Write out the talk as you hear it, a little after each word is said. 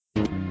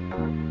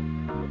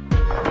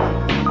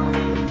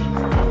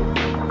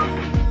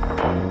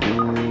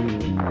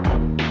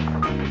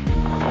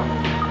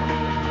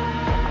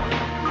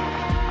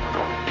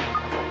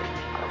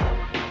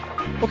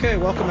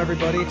welcome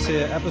everybody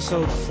to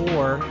episode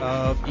 4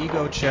 of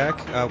Ego Check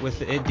with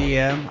the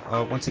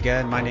IDDM. Once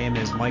again, my name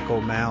is Michael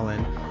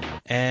Mallon,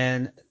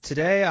 and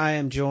today I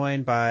am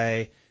joined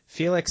by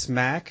Felix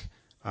Mack,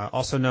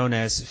 also known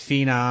as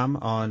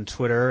Phenom on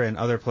Twitter and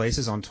other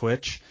places on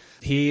Twitch.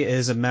 He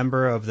is a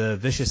member of the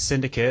Vicious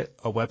Syndicate,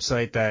 a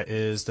website that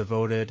is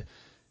devoted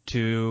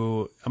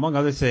to, among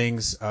other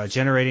things,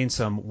 generating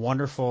some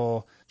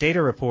wonderful data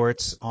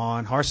reports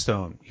on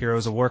Hearthstone,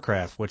 Heroes of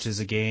Warcraft, which is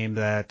a game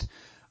that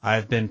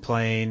I've been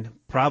playing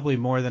probably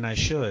more than I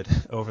should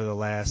over the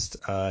last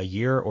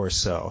year or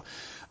so.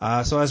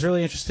 So I was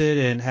really interested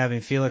in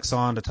having Felix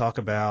on to talk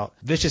about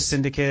Vicious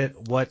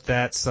Syndicate, what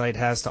that site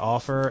has to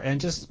offer, and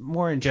just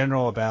more in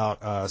general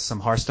about some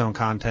Hearthstone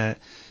content,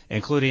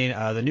 including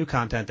the new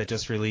content that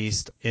just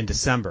released in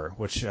December,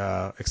 which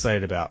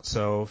excited about.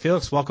 So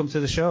Felix, welcome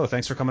to the show.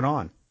 Thanks for coming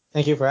on.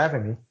 Thank you for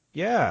having me.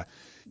 Yeah.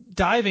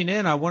 Diving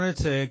in, I wanted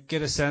to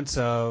get a sense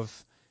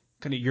of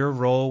kind of your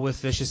role with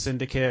Vicious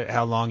Syndicate,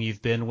 how long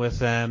you've been with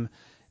them,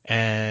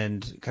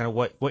 and kind of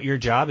what your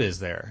job is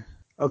there.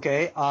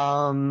 Okay.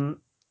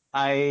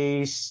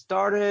 I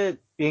started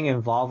being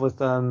involved with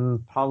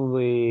them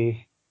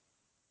probably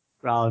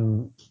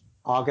around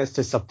August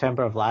to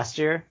September of last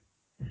year,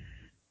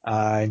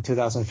 in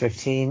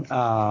 2015.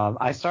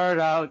 I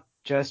started out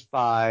just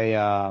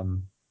by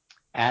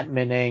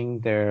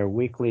adminning their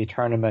weekly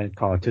tournament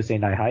called Tuesday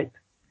Night Hype.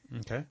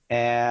 Okay.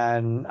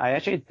 And I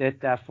actually did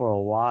that for a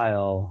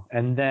while.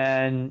 And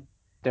then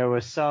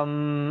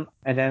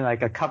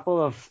like a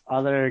couple of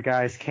other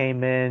guys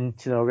came in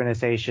to the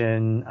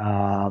organization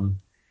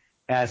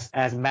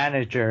as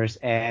managers,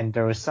 and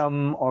there was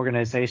some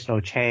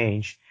organizational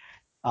change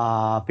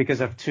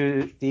because of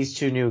these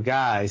two new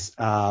guys.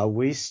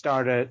 We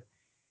started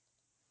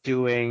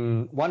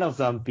doing, one of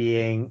them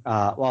being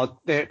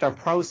they're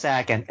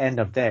Prozac and End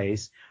of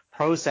Days.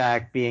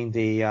 Prozac being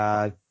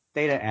the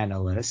data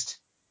analyst.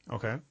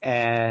 Okay.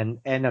 And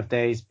End of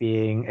Days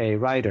being a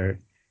writer.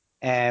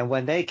 And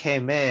when they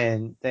came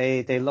in,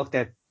 they looked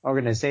at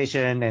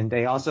organization, and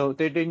they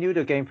knew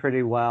the game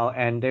pretty well,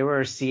 and they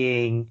were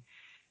seeing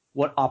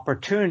what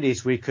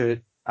opportunities we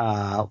could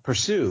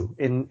pursue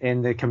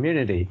in the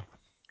community.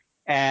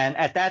 And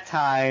at that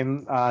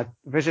time,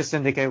 Vicious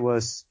Syndicate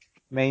was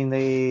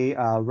mainly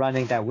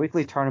running that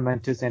weekly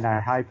tournament Tuesday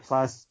Night Hype,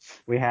 plus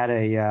we had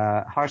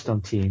a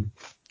Hearthstone team.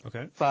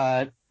 Okay.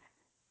 But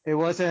it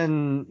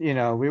wasn't,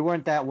 we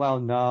weren't that well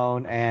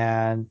known,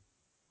 and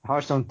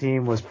Hearthstone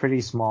team was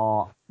pretty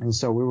small. And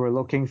so we were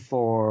looking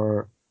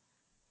for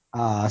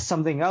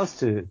something else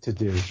to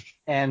do.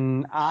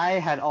 And I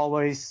had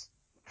always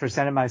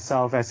presented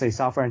myself as a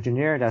software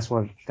engineer. That's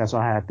what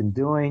I had been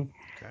doing.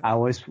 Okay. I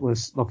always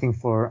was looking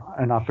for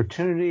an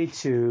opportunity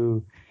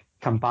to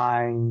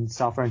combine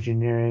software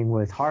engineering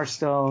with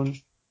Hearthstone.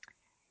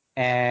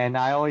 And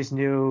I always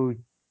knew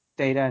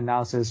data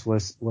analysis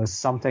was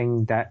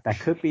something that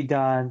could be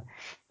done.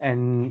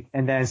 And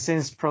then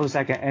since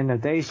Prozac and End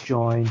of Days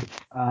joined,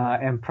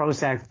 and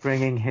Prozac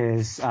bringing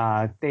his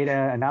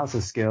data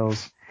analysis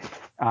skills,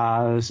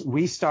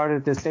 we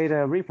started this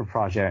Data Reaper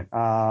project.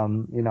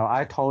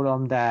 I told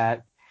him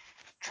that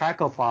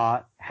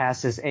Tracklebot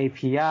has this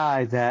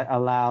API that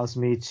allows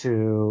me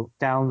to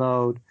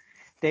download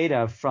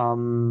data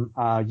from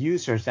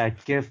users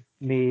that give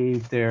me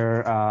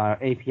their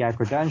API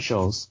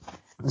credentials.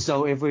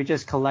 So if we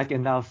just collect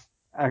enough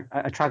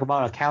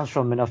Tracklebot accounts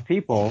from enough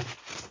people,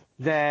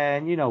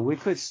 then, we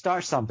could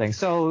start something.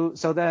 So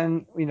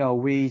then,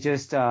 we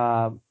just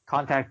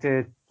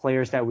contacted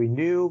players that we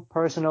knew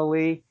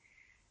personally,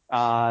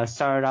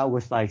 started out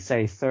with like,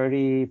 say,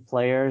 30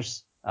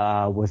 players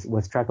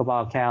with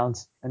Tracklebot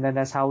accounts. And then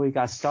that's how we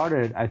got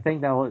started. I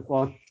think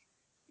that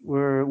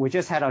we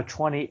just had our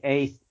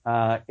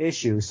 28th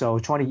issue. So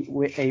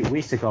 28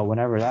 weeks ago,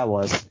 whenever that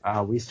was,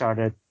 we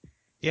started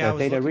the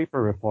Data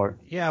Reaper report.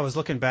 Yeah, I was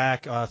looking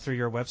back through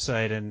your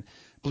website, and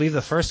I believe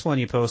the first one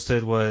you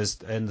posted was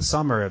in the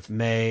summer of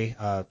May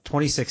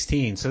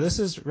 2016. So this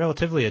is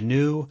relatively a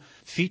new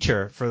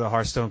feature for the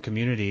Hearthstone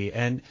community.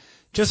 And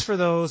just for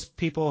those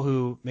people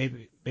who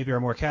maybe are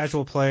more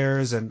casual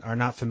players and are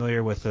not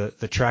familiar with the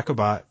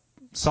Tracklebot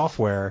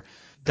software,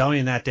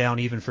 dumbing that down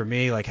even for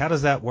me, like how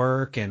does that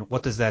work and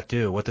what does that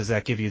do? What does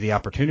that give you the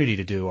opportunity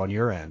to do on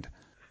your end?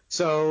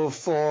 So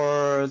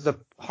for the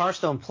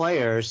Hearthstone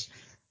players,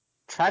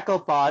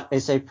 Tracklebot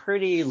is a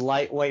pretty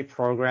lightweight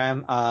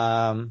program.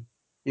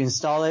 You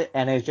install it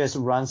and it just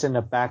runs in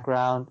the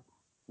background.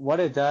 What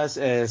it does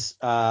is,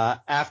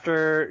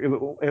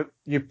 after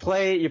you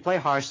play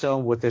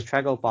Hearthstone with this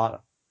Tracklebot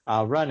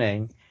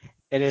running,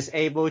 it is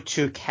able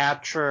to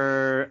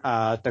capture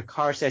the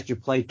cards that you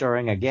play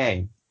during a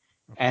game.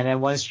 And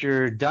then once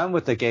you're done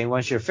with the game,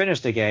 once you're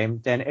finished the game,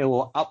 then it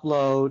will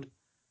upload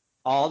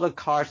all the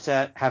cards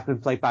that have been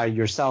played by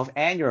yourself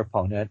and your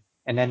opponent,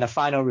 and then the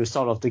final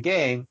result of the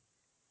game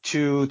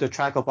to the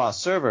Tracklebot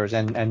servers,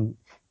 and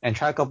the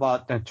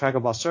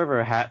Tracklebot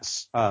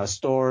server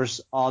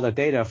stores all the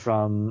data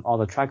from all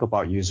the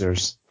Tracklebot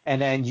users.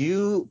 And then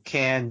you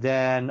can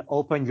then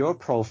open your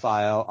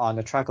profile on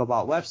the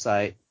Tracklebot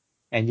website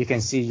and you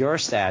can see your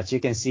stats. You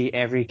can see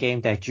every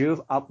game that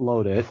you've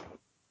uploaded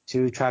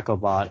to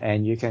TrackleBot,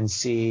 and you can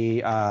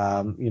see,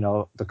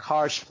 the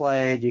cards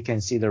played. You can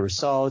see the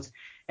results,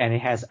 and it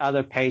has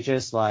other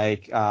pages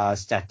like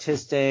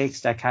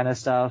statistics, that kind of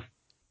stuff.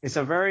 It's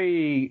a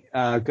very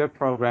good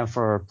program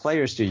for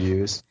players to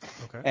use.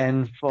 Okay.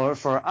 And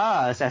for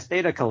us as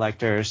data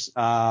collectors,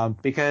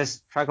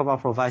 because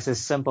TrackleBot provides a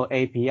simple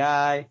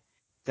API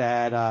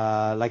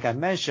that, like I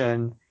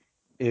mentioned,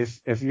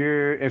 if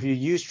you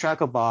use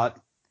TrackleBot,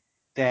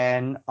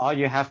 then all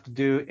you have to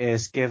do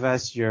is give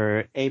us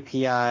your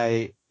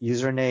API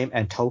username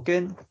and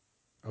token.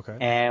 Okay.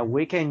 And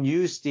we can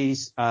use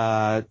these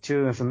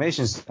two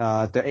informations,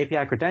 the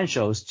API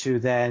credentials, to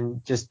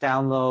then just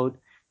download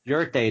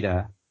your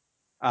data.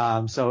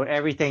 So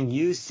everything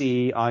you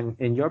see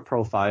in your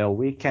profile,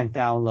 we can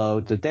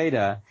download the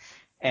data.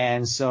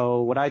 And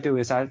so what I do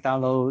is I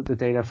download the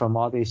data from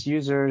all these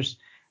users.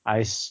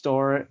 I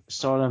store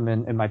them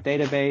in my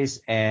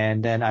database,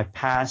 and then I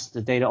pass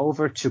the data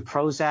over to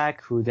Prozac,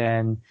 who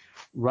then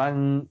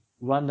run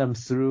them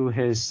through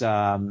his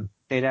data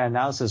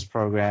analysis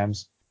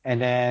programs. And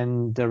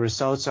then the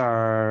results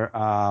are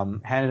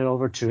handed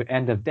over to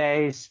End of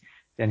Days.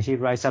 Then he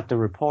writes up the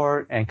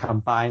report and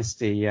combines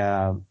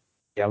the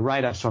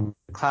write-ups from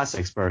class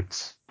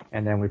experts,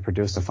 and then we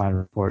produce the final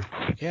report.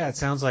 Yeah, it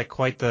sounds like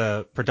quite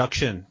the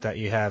production that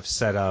you have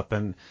set up.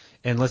 And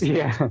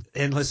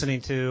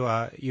listening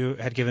to you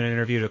had given an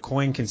interview to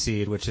Coin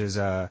Concede, which is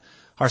a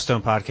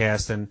Hearthstone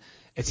podcast, and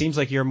it seems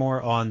like you're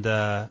more on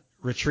the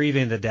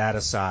retrieving the data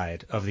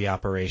side of the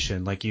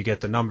operation. Like you get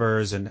the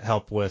numbers and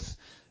help with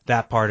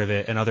that part of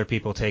it, and other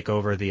people take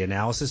over the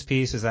analysis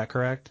piece. Is that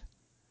correct?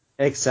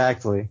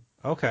 Exactly.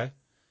 Okay.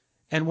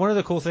 And one of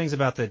the cool things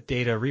about the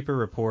Data Reaper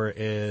report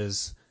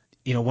is,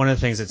 one of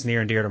the things that's near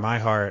and dear to my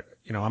heart,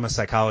 I'm a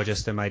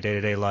psychologist in my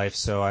day-to-day life,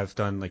 so I've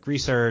done like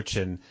research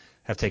and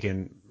have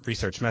taken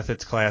research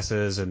methods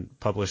classes and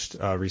published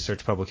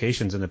research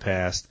publications in the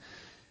past.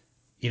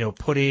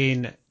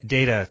 Putting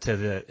data to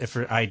the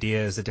different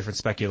ideas, the different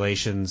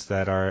speculations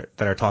that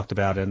are talked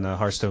about in the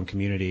Hearthstone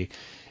community.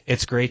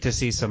 It's great to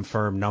see some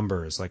firm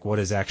numbers, like what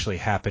is actually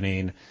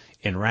happening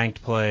in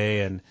ranked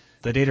play. And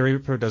the Data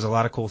Reaper does a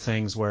lot of cool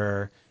things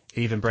where it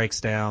even breaks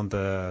down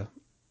the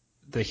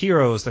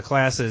heroes, the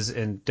classes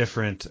in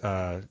different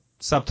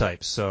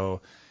subtypes.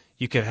 So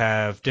you could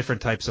have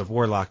different types of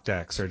Warlock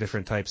decks or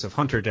different types of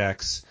Hunter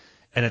decks,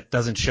 and it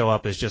doesn't show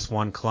up as just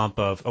one clump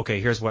of,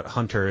 okay, here's what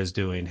Hunter is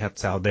doing.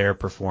 That's how they're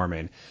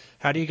performing.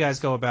 How do you guys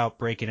go about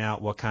breaking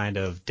out what kind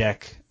of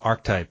deck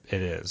archetype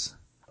it is?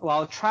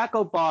 Well,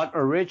 TrackleBot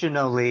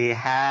originally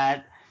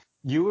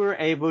you were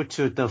able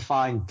to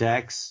define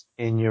decks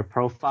in your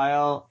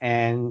profile,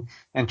 and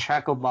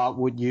TrackleBot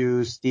would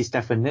use these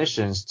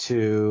definitions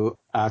to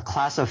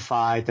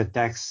classify the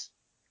decks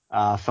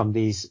from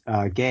these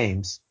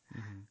games.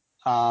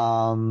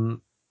 Mm-hmm.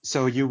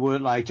 So you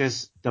would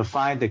just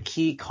define the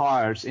key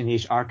cards in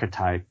each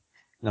archetype.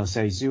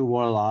 Say Zoo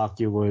Warlock,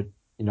 you would,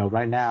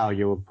 right now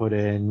you would put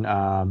in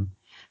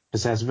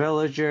Possessed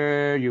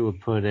Villager, you would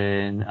put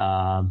in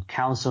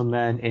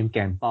Councilman, Imp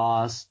and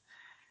Boss,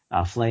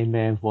 Flame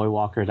Imp,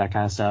 Voidwalker, that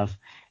kind of stuff.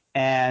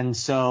 And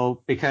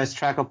so because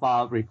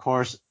TrackleBot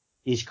records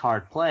each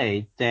card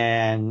played,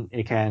 then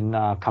it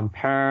can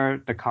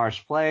compare the cards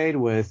played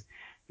with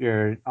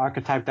your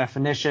archetype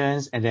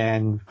definitions and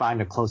then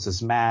find the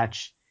closest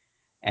match.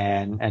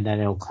 And then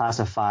it'll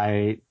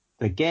classify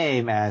the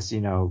game as,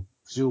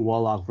 Zoo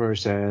Warlock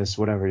versus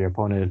whatever your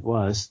opponent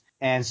was.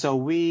 And so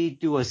we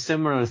do a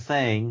similar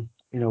thing.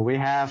 We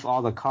have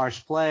all the cards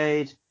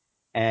played.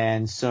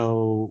 And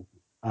so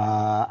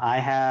I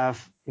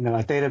have,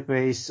 a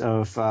database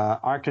of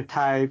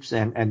archetypes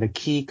and the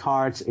key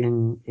cards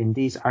in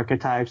these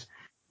archetypes.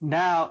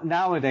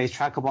 Nowadays,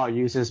 TrackleBot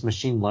uses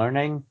machine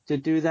learning to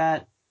do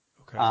that.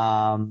 Okay.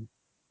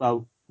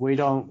 But we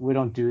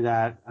don't do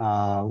that.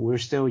 We're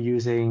still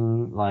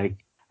using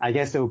I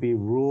guess there will be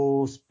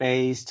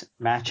rules-based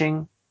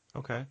matching.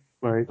 Okay.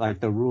 Where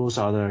the rules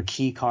are the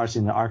key cards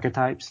in the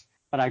archetypes.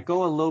 But I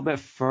go a little bit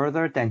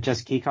further than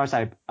just key cards.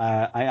 I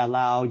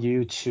allow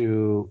you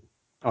to,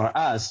 or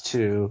us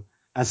to,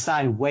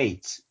 assign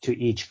weights to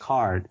each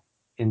card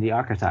in the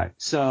archetype.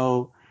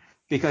 So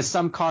because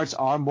some cards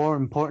are more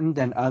important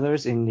than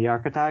others in the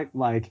archetype,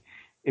 like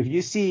if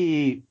you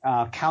see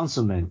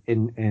Councilman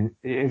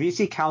if you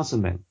see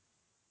Councilman,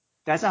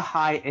 that's a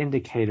high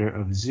indicator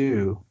of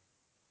Zoo.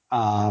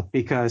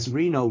 Because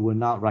Reno would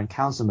not run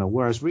Councilman,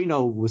 whereas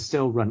Reno would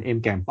still run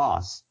Imp and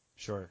Boss.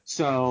 Sure.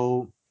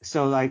 So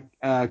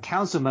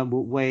Councilman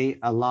would weigh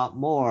a lot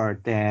more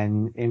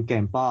than Imp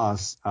and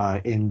Boss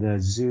in the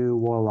Zoo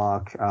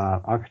Warlock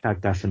archetype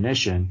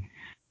definition.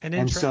 And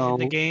in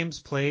the games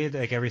played,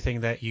 like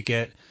everything that you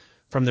get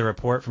from the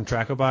report from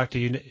TrackleBot, do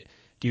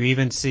you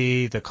even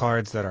see the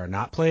cards that are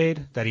not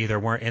played, that either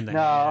weren't in the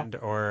hand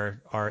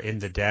or are in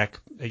the deck?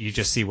 You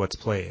just see what's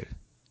played.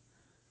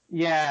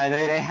 Yeah,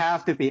 they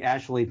have to be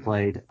actually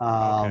played.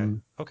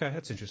 Okay,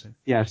 that's interesting.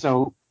 Yeah,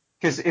 so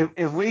because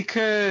if we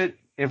could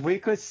if we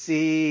could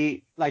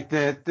see like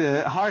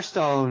the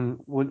Hearthstone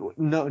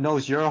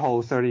knows your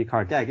whole 30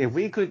 card deck. If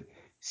we could,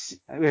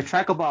 if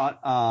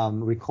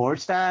Trackbot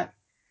records that,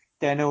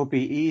 then it will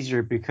be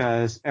easier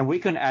and we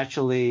can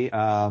actually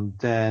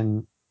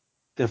then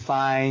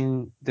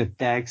define the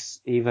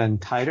decks even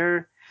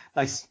tighter.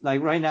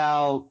 Like right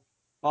now,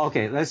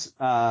 okay, let's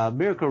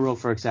Miracle Road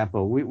for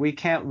example. We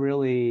can't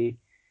really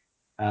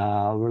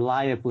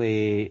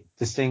reliably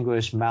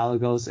distinguish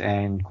Malygos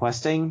and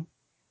Questing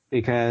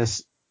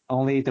because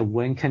only the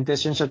win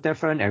conditions are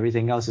different.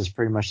 Everything else is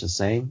pretty much the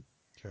same.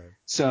 Okay.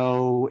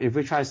 So if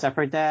we try to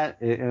separate that,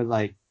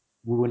 we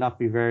would not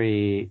be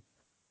very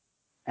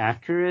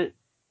accurate,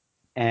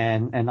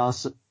 and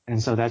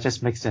so that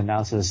just makes the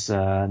analysis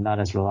not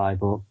as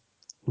reliable.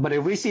 But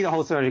if we see the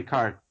whole 30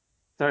 card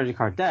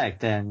deck,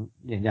 then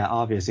yeah,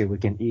 obviously we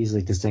can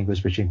easily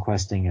distinguish between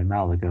Questing and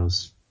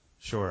Malygos.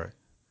 Sure.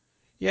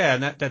 Yeah,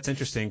 and that's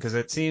interesting because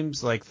it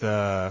seems like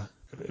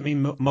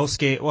most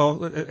game.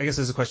 Well, I guess this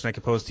is a question I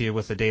could pose to you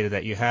with the data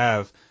that you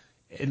have.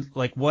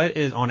 Like, what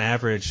is on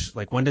average?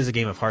 Like, when does a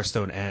game of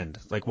Hearthstone end?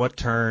 Like, what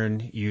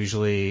turn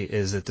usually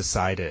is it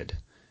decided?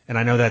 And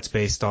I know that's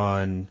based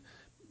on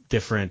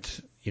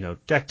different,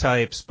 deck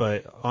types,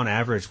 but on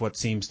average, what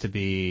seems to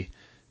be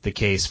the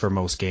case for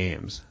most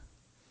games?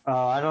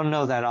 I don't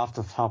know that off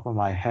the top of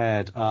my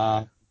head.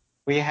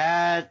 We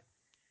had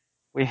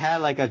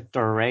like a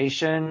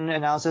duration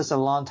analysis a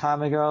long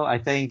time ago. I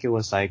think it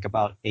was like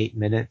about 8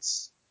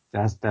 minutes.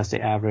 That's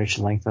the average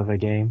length of a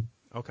game.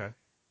 Okay.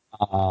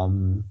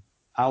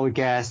 I would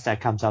guess that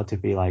comes out to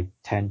be like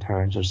 10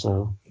 turns or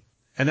so.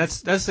 And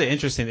that's the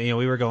interesting thing.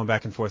 We were going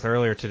back and forth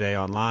earlier today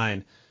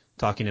online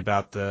talking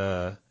about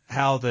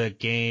how the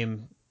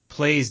game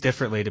plays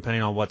differently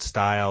depending on what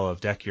style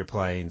of deck you're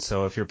playing.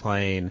 So if you're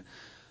playing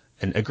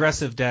an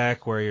aggressive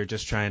deck where you're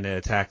just trying to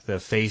attack the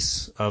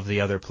face of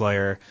the other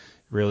player,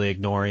 really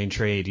ignoring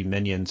trading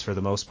minions for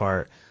the most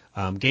part,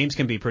 games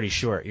can be pretty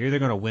short. You're either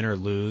going to win or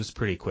lose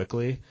pretty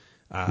quickly.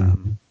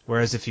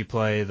 Whereas if you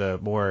play the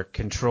more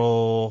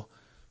control,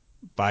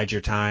 bide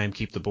your time,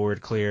 keep the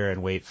board clear,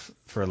 and wait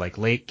for like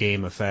late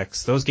game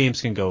effects, those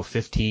games can go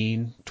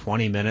 15,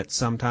 20 minutes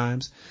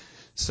sometimes.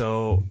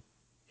 So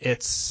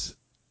it'd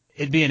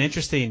be an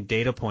interesting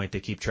data point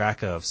to keep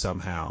track of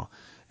somehow.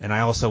 And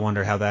I also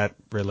wonder how that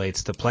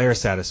relates to player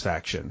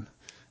satisfaction.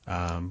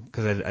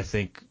 Because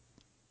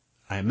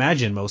I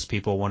imagine most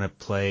people want to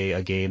play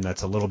a game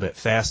that's a little bit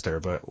faster.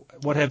 But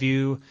what have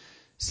you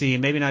seen?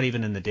 Maybe not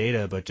even in the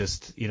data, but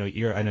just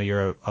I know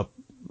you're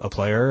a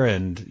player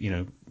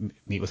and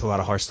meet with a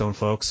lot of Hearthstone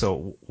folks.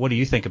 So what do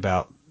you think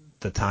about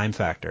the time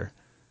factor?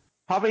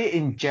 Probably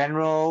in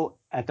general,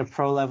 at the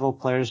pro level,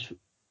 players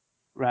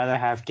rather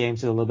have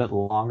games a little bit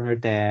longer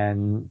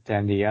than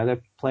the other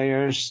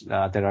players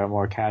that are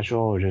more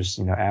casual or just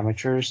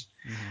amateurs.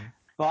 Mm-hmm.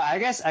 Well, I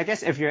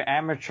guess if you're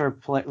amateur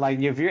like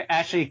if you're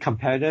actually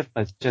competitive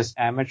but just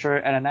amateur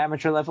at an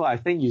amateur level, I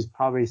think you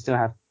probably still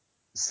have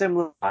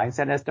similar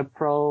mindset as the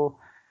pro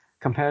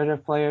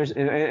competitive players.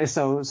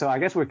 So I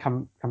guess we're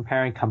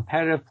comparing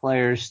competitive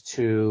players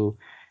to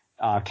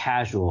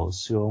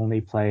casuals who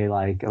only play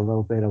like a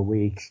little bit a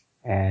week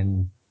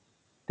and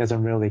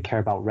doesn't really care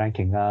about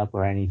ranking up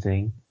or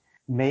anything.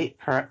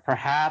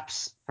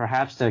 Perhaps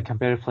the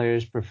competitive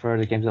players prefer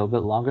the games a little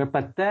bit longer,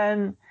 but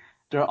then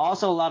there are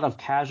also a lot of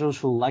casuals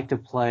who like to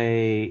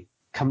play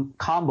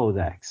combo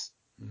decks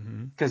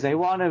because they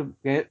want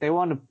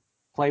to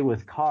play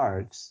with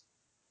cards.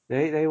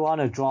 They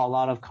want to draw a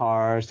lot of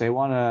cards. They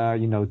want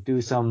to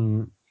do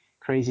some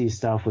crazy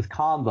stuff with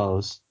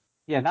combos.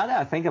 Yeah, now that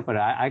I think about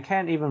it, I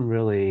can't even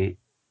really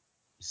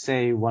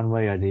say one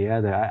way or the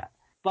other.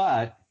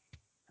 But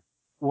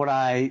what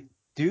I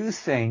do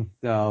think,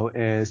 though,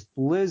 is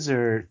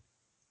Blizzard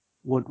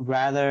would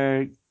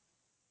rather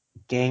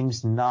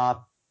games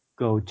not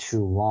go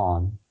too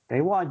long. They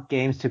want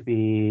games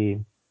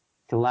to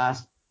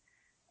last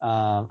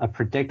a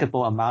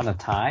predictable amount of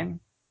time.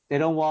 They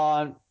don't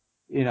want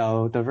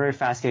the very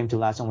fast game to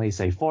last only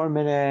say 4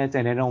 minutes,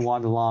 and they don't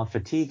want the long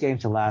fatigue game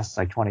to last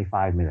like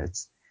 25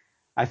 minutes.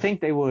 I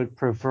think they would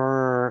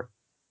prefer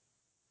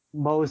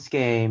most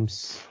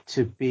games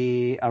to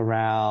be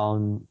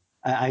around,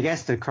 I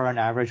guess the current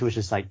average, which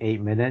is like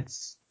 8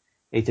 minutes,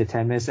 8 to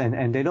 10 minutes.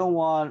 And they don't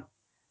want,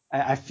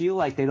 I feel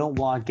like they don't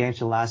want games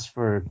to last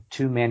for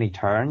too many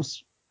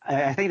turns.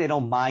 I think they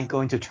don't mind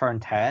going to turn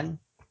 10,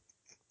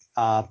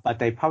 but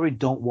they probably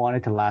don't want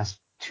it to last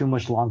too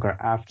much longer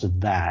after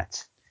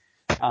that.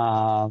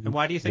 And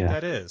why do you think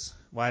that is?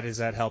 Why does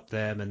that help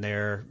them and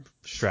their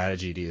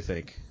strategy, do you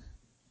think?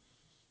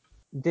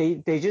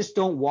 They just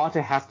don't want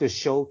to have to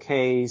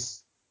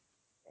showcase.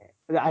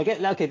 I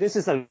get okay. This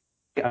is an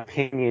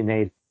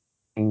opinionated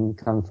thing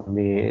coming from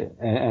me,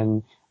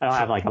 and I don't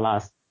have like a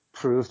lot of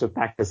proof to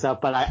back this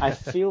up, but I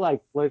feel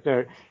like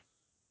Blizzard,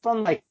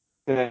 from like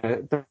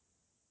the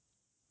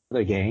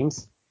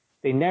games,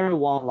 they never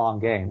want long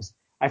games.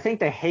 I think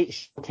they hate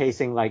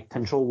showcasing like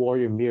Control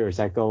Warrior mirrors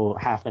that go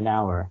half an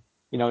hour.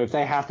 If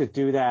they have to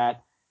do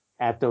that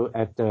at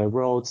the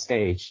world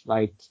stage,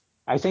 like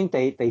I think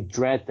they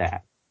dread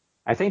that.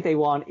 I think they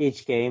want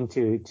each game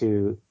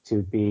to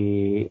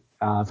be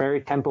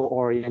very tempo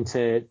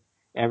oriented.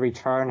 Every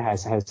turn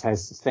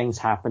has things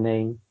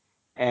happening,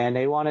 and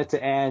they want it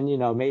to end,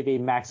 maybe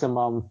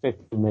maximum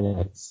 50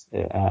 minutes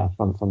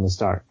from the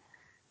start.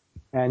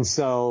 And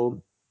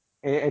so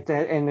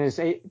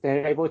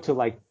they're able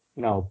to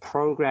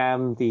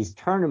program these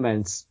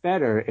tournaments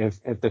better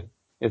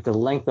if the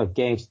length of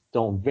games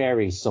don't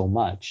vary so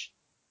much,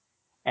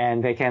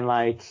 and they can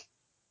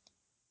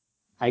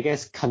I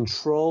guess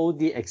control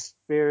the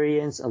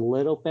experience a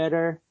little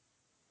better.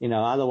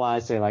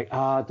 Otherwise they're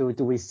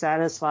do we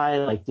satisfy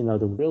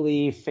the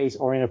really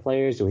face-oriented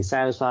players? Do we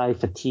satisfy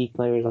fatigue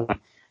players?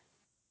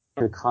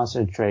 To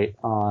concentrate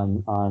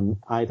on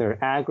either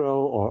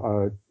aggro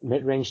or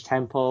mid-range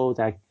tempo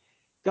that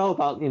go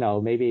about,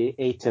 maybe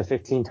 8 to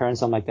 15 turns,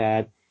 something like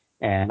that,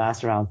 and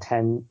last around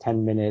 10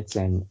 minutes.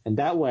 And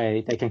that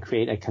way they can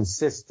create a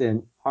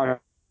consistent hard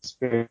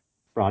experience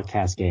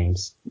broadcast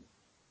games.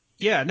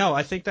 Yeah, no,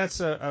 I think that's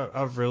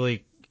a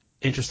really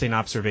interesting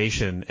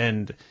observation.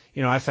 And,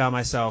 I found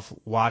myself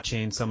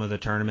watching some of the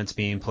tournaments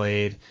being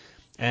played,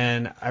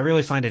 and I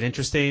really find it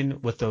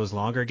interesting with those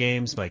longer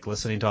games, like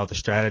listening to all the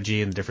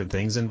strategy and different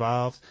things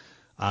involved.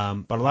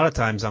 But a lot of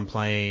times when I'm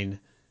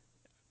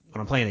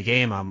playing a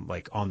game, I'm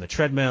like on the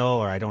treadmill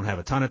or I don't have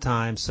a ton of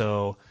time.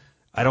 So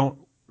I don't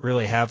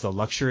really have the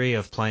luxury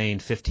of playing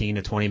 15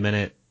 to 20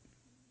 minute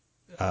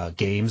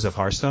games of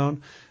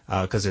Hearthstone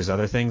because there's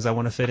other things I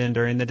want to fit in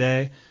during the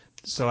day.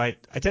 So I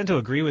tend to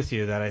agree with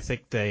you that I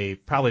think they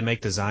probably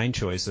make design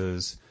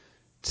choices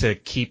to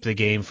keep the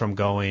game from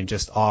going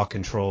just all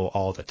control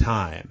all the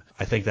time.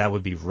 I think that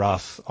would be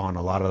rough on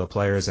a lot of the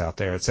players out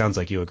there. It sounds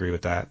like you agree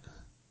with that.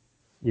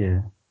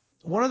 Yeah.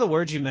 One of the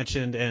words you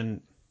mentioned,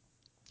 and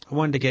I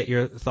wanted to get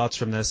your thoughts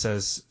from this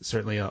as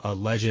certainly a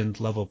legend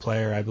level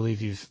player. I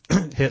believe you've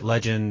hit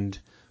legend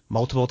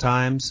multiple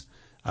times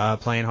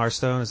playing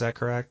Hearthstone. Is that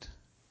correct?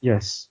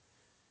 Yes.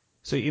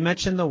 So you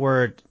mentioned the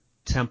word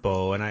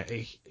tempo, and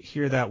I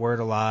hear that word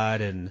a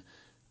lot, and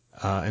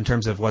in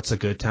terms of what's a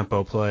good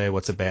tempo play,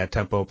 what's a bad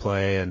tempo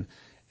play, and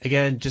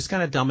again, just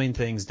kind of dumbing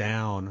things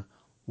down.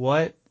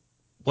 What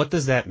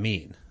does that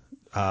mean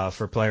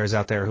for players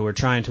out there who are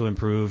trying to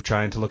improve,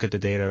 trying to look at the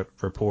data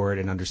report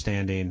and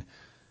understanding,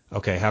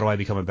 okay, how do I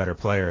become a better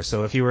player?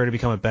 So if you were to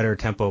become a better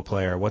tempo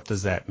player, what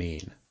does that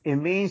mean? It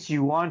means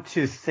you want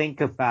to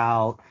think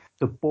about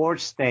the board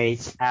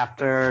states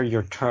after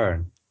your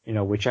turn,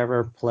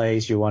 whichever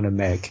plays you want to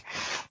make.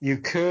 You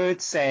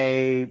could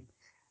say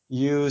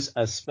use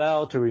a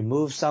spell to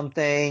remove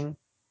something,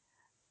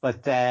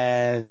 but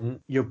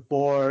then you're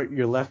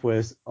left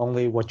with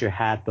only what you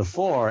had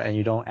before and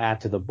you don't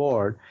add to the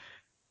board.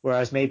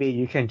 Whereas maybe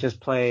you can just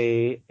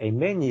play a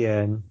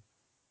minion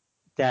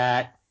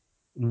that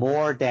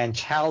more than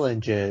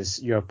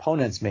challenges your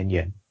opponent's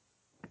minion.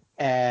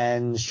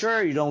 And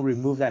sure, you don't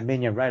remove that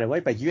minion right away,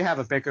 but you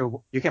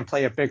can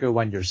play a bigger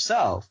one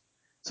yourself.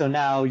 So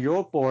now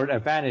your board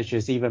advantage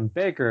is even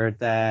bigger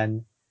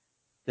than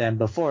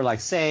before. Like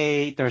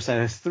say there's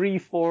a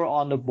 3-4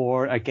 on the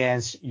board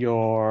against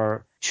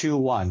your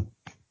 2-1.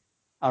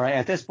 All right,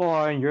 at this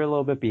point you're a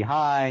little bit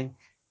behind.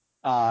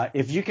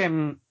 If you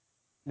can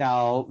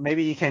now,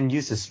 maybe you can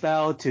use a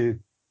spell to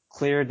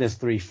clear this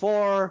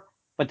 3-4,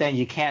 but then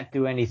you can't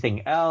do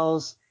anything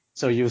else.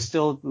 So you'll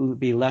still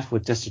be left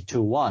with just a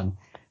 2-1.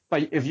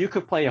 But if you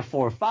could play a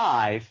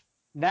 4-5,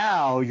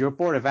 now your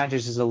board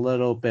advantage is a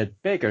little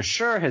bit bigger.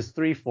 Sure, his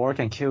 3-4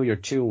 can kill your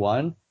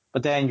 2-1,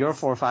 but then your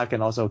 4-5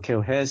 can also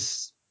kill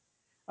his,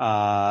 it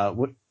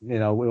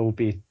will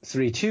be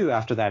 3-2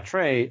 after that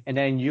trade. And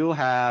then you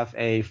have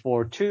a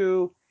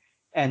 4-2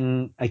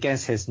 and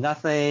against his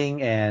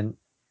nothing. And,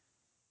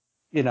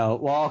 he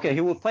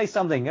will play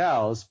something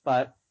else,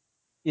 but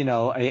a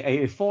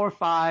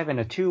 4-5 and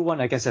a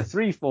 2-1 against a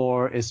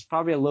 3-4 is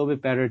probably a little bit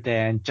better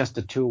than just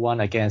a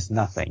 2-1 against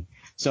nothing.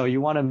 So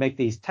you want to make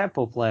these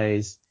tempo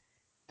plays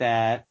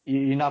that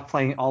you're not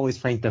always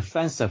playing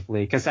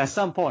defensively, because at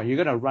some point you're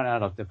going to run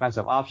out of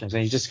defensive options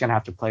and you're just going to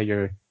have to play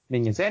your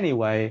minions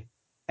anyway.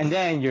 And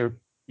then your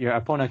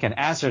opponent can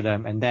answer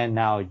them, and then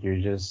now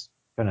you're just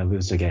going to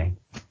lose the game.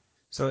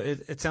 So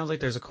it sounds like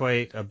there's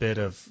quite a bit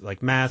of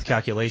like math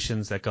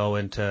calculations that go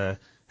into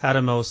how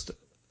to most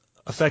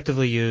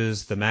effectively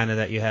use the mana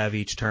that you have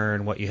each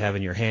turn, what you have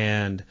in your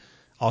hand,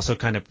 also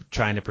kind of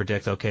trying to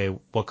predict, okay,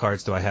 what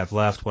cards do I have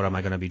left? What am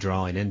I going to be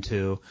drawing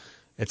into?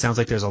 It sounds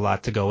like there's a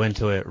lot to go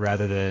into it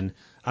rather than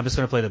I'm just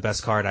going to play the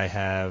best card I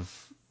have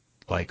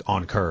like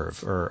on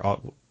curve or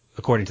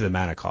according to the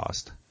mana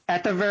cost.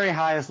 At the very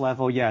highest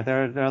level, yeah,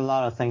 there are a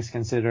lot of things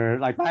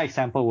considered. Like my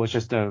example was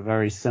just a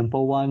very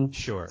simple one.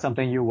 Sure.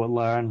 Something you would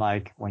learn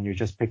like when you're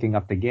just picking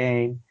up the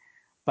game.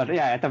 But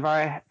yeah, at the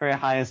very, very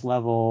highest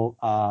level,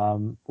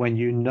 when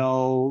you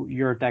know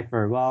your deck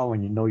very well,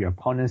 when you know your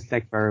opponent's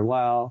deck very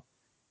well,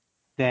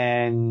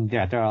 then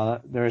yeah,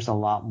 there's a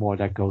lot more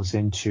that goes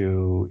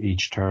into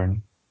each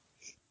turn.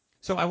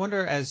 So I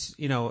wonder, as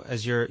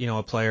you're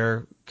a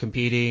player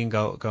competing,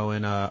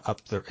 going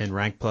up in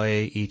rank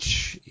play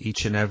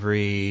each and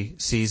every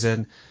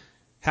season,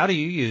 How do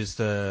you use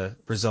the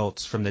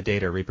results from the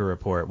Data Reaper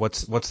report?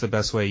 What's the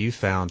best way you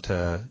found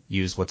to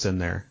use what's in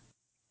there?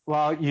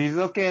 Well, you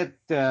look at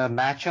the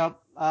matchup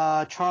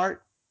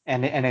chart,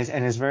 and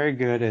it's very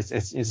good.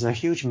 It's a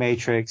huge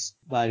matrix,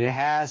 but it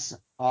has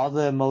all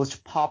the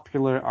most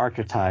popular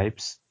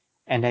archetypes,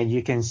 and then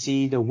you can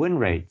see the win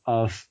rate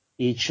of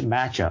each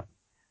matchup.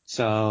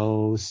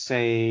 So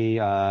say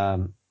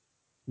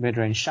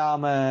mid-range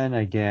shaman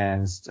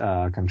against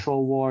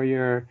control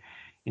warrior,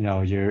 you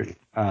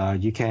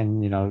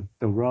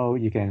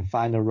can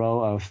find the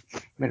row of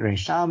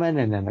mid-range shaman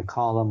and then the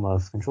column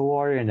of control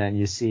warrior, and then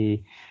you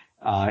see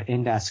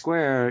in that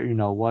square,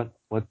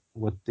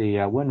 what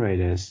the win rate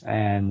is,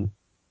 and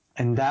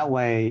that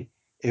way,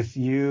 if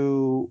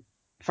you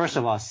first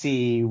of all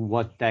see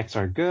what decks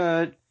are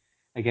good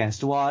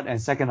against what, and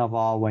second of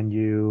all, when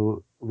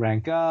you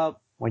rank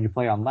up, when you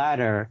play on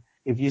ladder,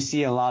 if you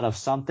see a lot of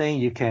something,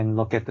 you can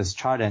look at this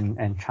chart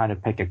and try to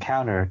pick a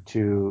counter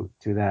to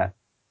that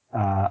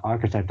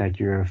archetype that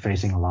you're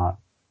facing a lot.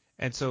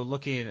 And so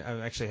I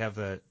actually have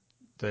the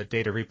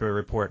Data Reaper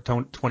report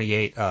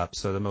 28 up,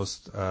 so the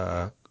most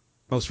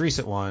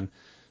recent one.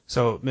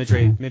 So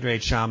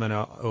mid-range shaman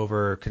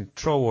over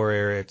control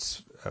warrior,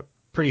 it's a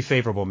pretty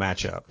favorable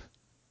matchup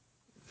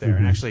there.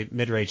 And actually,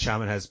 mid-range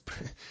shaman has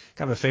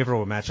kind of a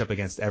favorable matchup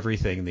against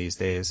everything these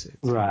days.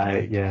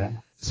 Right. Yeah.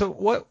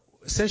 So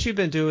since you've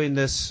been doing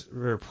this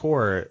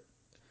report,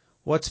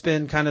 what's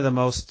been kind of the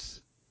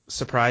most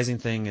surprising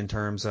thing in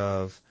terms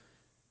of,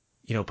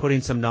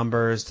 putting some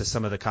numbers to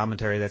some of the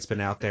commentary that's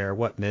been out there?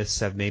 What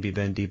myths have maybe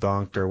been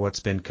debunked or what's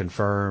been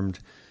confirmed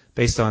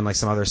based on like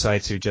some other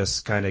sites who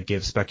just kind of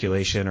give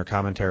speculation or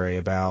commentary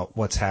about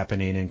what's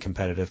happening in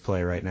competitive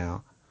play right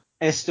now?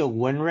 It's the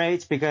win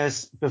rates,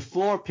 because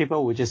before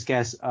people would just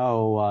guess,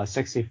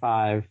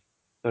 65,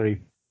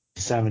 30,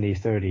 70,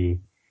 30.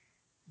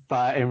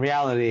 But in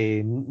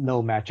reality,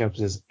 no matchups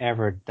is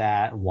ever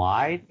that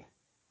wide.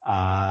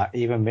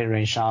 Even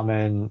mid-range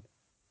shaman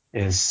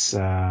is,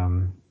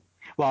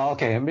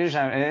 mid-range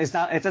shaman, it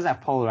doesn't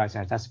have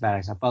polarizing, that's a bad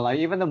example. But like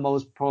even the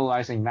most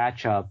polarizing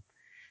matchup,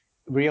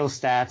 real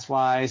stats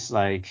wise,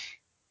 like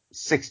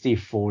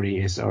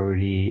 60-40 is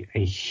already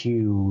a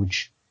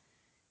huge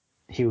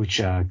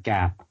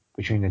gap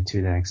between the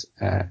two decks.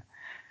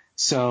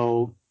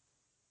 So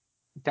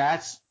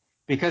that's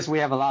because we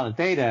have a lot of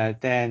data,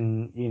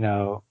 then,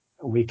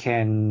 we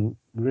can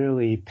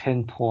really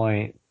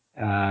pinpoint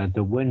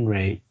the win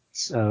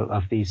rates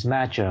of these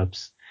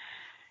matchups.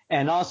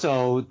 And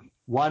also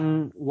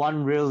one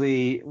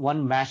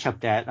matchup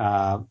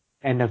that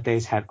End of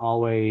Days had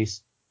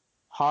always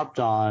harped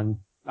on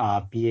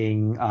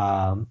being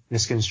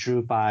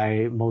misconstrued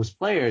by most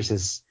players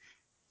is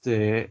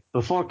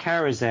before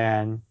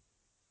Karazhan,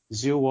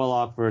 Zoo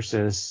Warlock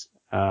versus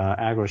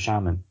Aggro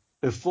Shaman.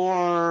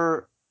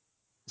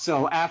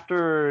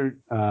 After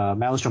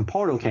Maelstrom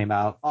Portal came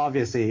out,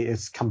 obviously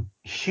it's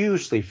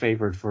hugely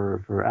favored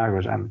for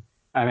Aggro Shaman.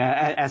 I mean,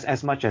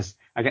 as much as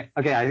I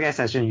guess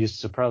I shouldn't use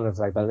superlatives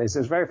like that. It's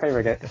very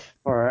favored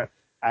for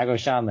Aggro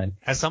Shaman.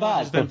 As someone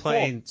who's been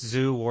playing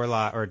Zoo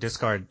Warlock or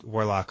Discard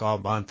Warlock all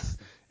month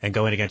and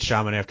going against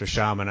Shaman after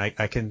Shaman,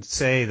 I can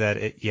say that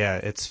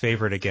it's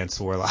favored against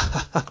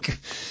Warlock.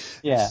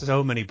 Yeah.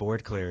 So many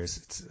board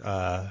clears.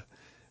 But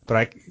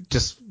I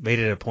just made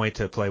it a point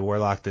to play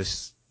Warlock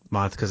this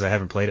month because I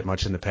haven't played it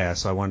much in the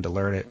past, so I wanted to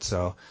learn it.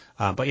 So,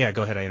 but yeah,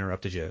 go ahead. I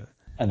interrupted you.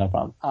 No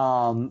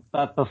problem.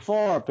 But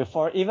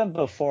even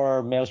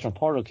before Maelstrom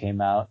Portal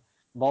came out,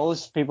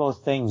 most people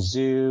think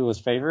Zoo was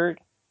favored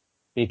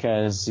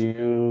because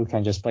Zoo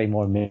can just play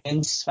more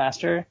minions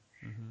faster.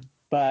 Mm-hmm.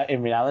 But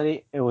in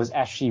reality, it was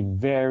actually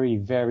very,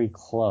 very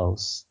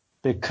close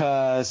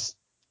because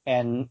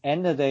End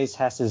of Days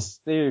has this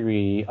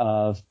theory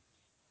of,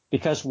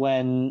 because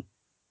when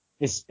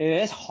it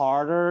is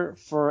harder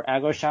for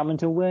Aggro Shaman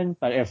to win,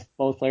 but if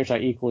both players are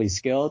equally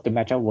skilled, the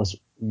matchup was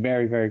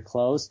very, very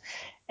close.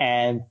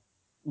 And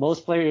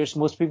most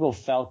people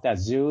felt that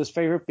Zoo is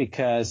favored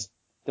because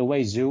the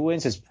way Zoo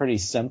wins is pretty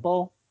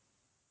simple.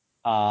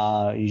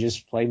 You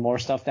just play more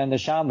stuff than the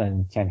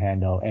Shaman can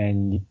handle,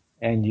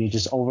 and you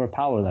just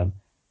overpower them.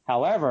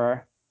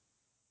 However,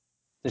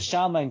 the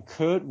Shaman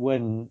could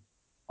win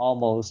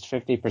almost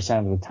 50%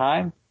 of the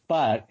time,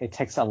 but it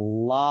takes a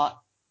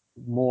lot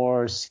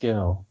more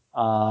skill.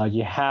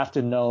 You have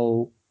to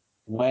know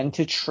when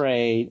to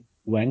trade,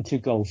 when to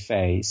go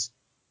face.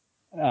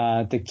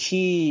 The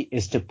key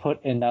is to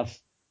put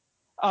enough.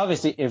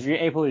 Obviously, if you're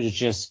able to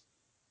just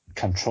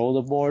control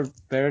the board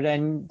better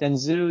than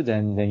Zoo,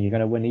 then you're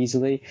gonna win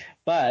easily.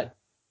 But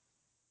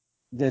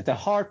the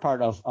hard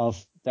part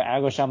of the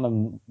Aggro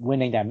Shaman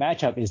winning that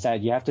matchup is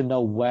that you have to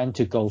know when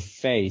to go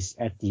face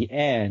at the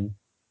end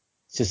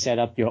to set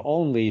up your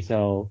own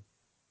lethal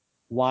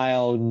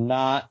while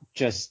not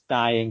just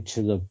dying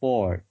to the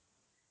board.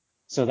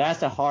 So that's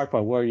the hard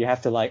part where you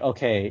have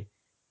to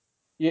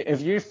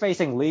if you're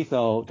facing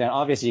lethal, then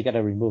obviously you got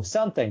to remove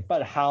something,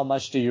 but how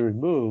much do you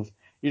remove?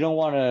 You don't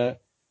want to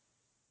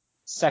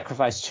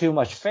sacrifice too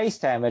much face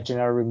damage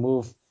and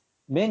remove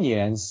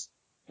minions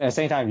at the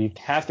same time, you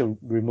have to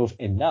remove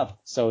enough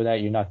so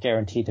that you're not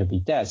guaranteed to be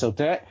dead. So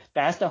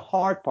that's the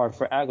hard part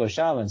for aggro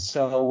shamans.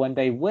 So when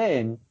they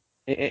win,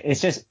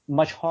 it's just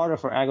much harder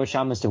for aggro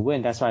shamans to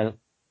win. That's why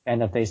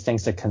end of days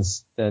things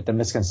the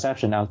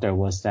misconception out there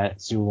was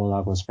that Zero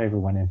Warlock was favored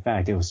when in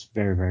fact it was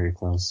very, very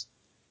close.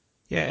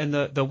 Yeah, and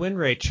the win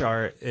rate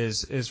chart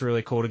is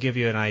really cool to give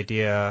you an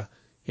idea.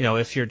 You know,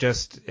 if you're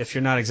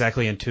not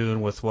exactly in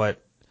tune with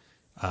what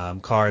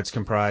cards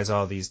comprise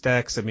all these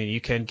decks, I mean,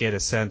 you can get a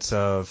sense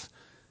of,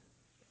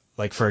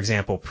 like, for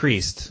example,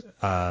 Priest.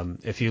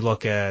 If you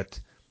look at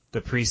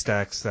the Priest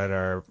decks that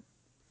are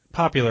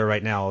popular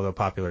right now, although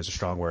popular is a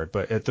strong word,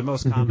 but the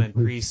most common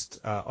Priest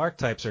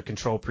archetypes are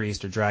Control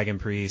Priest or Dragon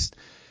Priest,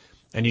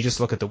 and you just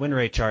look at the win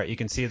rate chart, you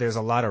can see there's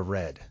a lot of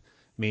red,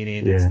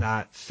 meaning it's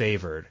not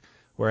favored.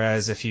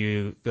 Whereas if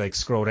you like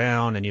scroll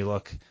down and you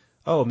look,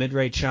 oh,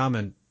 mid-range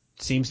Shaman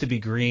seems to be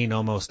green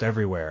almost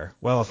everywhere.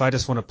 Well, if I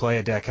just want to play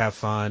a deck, have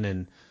fun,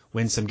 and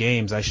win some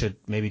games, I should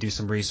maybe do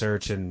some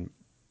research and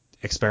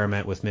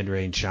experiment with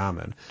mid-range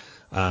Shaman.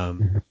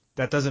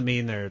 That doesn't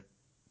mean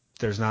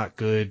there's not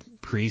good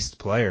Priest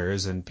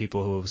players and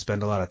people who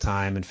spend a lot of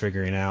time in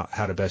figuring out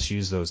how to best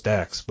use those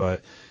decks.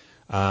 But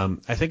I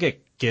think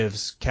it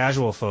gives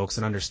casual folks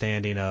an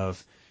understanding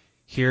of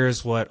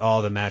here's what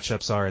all the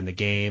matchups are in the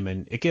game,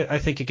 and I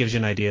think it gives you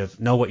an idea of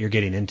know what you're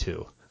getting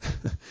into.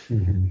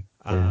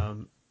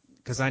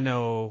 Because I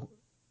know,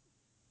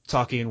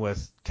 talking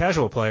with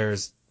casual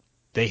players,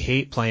 they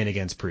hate playing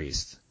against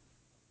Priest.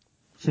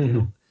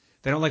 They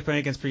don't like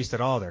playing against Priest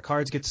at all. Their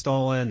cards get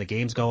stolen, the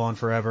games go on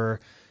forever,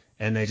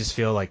 and they just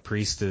feel like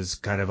Priest is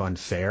kind of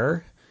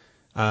unfair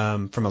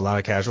from a lot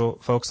of casual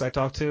folks I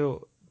talk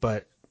to.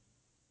 But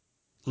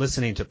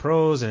listening to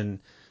pros and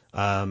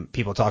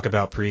people talk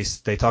about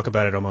Priest, they talk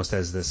about it almost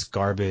as this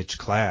garbage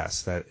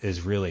class that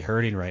is really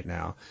hurting right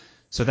now.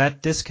 So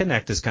that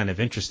disconnect is kind of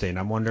interesting.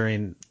 I'm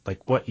wondering,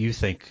 like, what you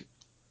think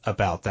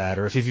about that,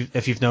 or if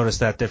you've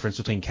noticed that difference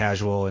between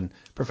casual and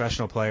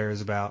professional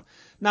players about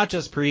not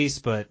just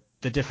Priest, but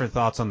the different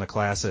thoughts on the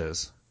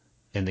classes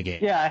in the game.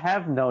 Yeah, I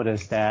have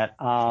noticed that.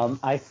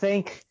 I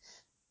think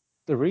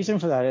the reason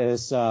for that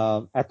is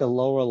at the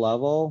lower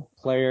level,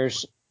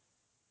 players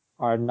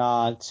are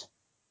not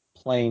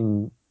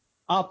playing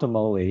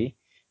optimally.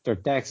 Their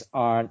decks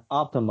aren't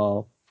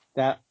optimal,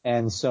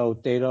 and so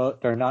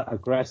they're not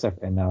aggressive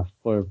enough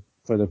for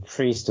the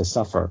Priest to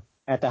suffer.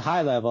 At the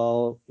high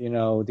level,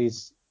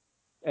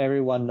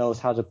 everyone knows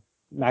how to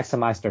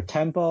maximize their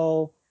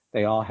tempo.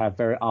 They all have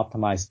very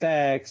optimized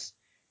decks.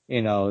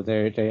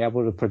 They're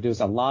able to produce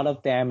a lot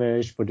of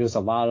damage, produce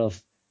a lot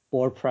of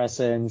board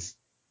presence.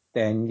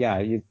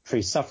 Then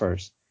Priest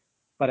suffers.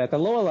 But at the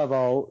lower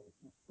level,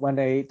 when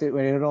they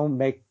don't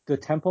make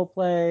good tempo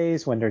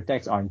plays, when their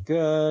decks aren't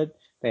good,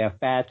 they have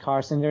bad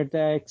cards in their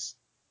decks,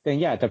 then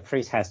the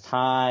Priest has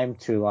time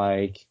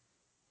to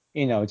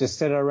just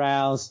sit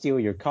around, steal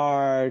your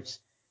cards.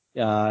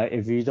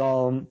 If you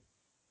don't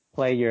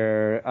play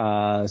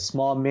your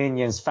small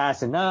minions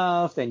fast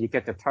enough, then you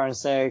get the turn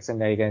 6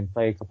 and they can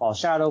play Cabal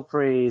Shadow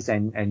Priest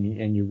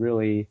and you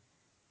really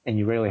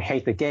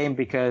hate the game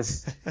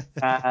because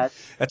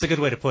that's a good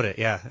way to put it.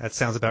 Yeah, that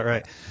sounds about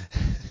right.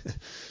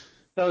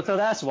 So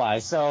that's why.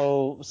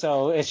 So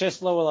it's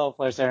just lower level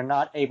players that are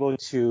not able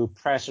to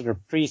pressure the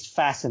Priest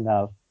fast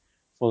enough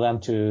for them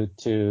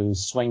to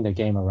swing the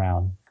game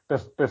around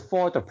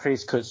before the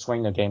Priest could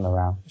swing the game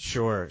around.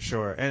 Sure.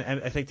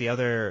 And I think the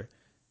other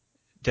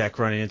deck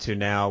running into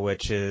now,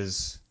 which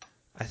is,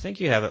 I think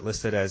you have it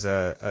listed as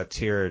a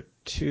tier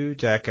 2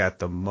 deck at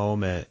the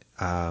moment,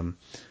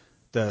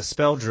 the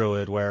Spell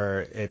Druid,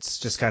 where it's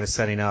just kind of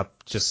setting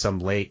up just some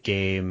late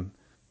game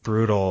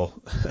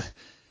brutal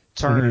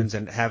turns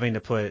and having to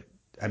put,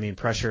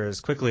 pressure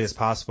as quickly as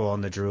possible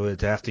on the Druid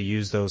to have to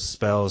use those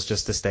spells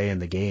just to stay in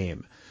the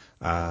game.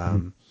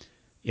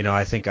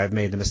 I think I've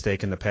made the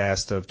mistake in the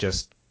past of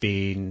just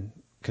being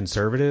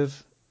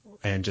conservative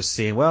and just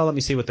seeing, well, let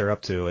me see what they're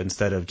up to,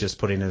 instead of just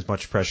putting as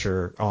much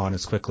pressure on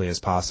as quickly as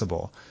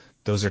possible.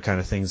 Those are kind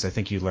of things I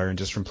think you learn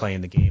just from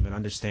playing the game and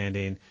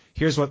understanding,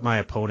 here's what my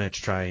opponent's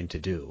trying to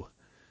do,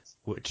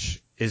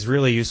 which is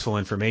really useful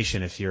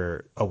information if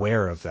you're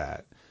aware of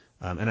that.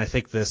 And I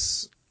think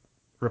this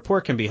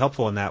report can be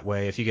helpful in that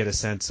way if you get a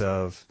sense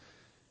of,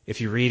 if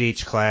you read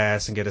each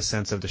class and get a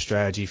sense of the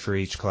strategy for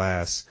each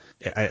class.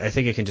 I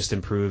think it can just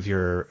improve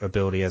your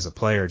ability as a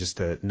player just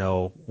to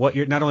know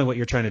not only what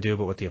you're trying to do,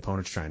 but what the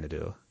opponent's trying to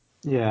do.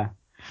 Yeah.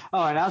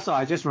 Oh, and also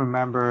I just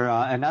remember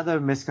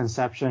another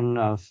misconception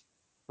of,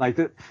 like,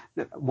 the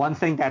one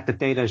thing that the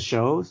data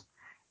shows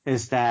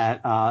is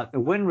that the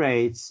win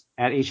rates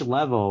at each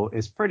level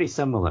is pretty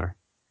similar.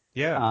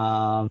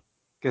 Yeah.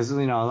 Because a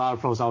lot of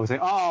pros always say,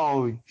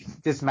 oh,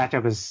 this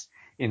matchup is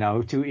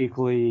two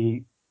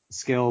equally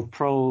skilled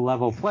pro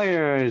level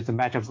players. The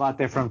matchup's a lot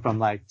different from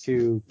like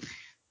two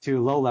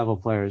low level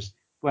players.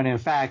 When in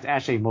fact,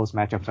 actually most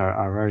matchups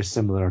are very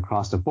similar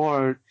across the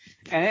board,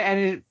 and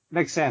it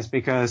makes sense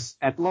because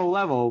at low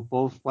level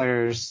both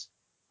players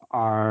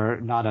are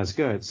not as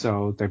good,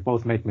 so they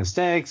both make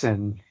mistakes,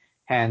 and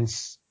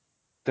hence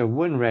the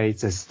win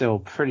rates is still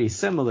pretty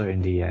similar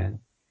in the end.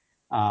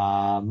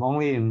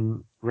 Only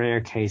in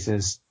rare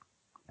cases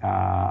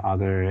are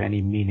there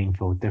any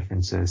meaningful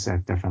differences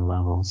at different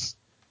levels.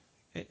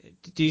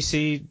 Do you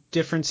see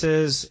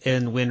differences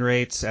in win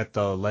rates at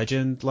the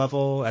legend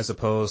level as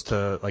opposed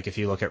to like if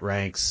you look at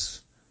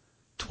ranks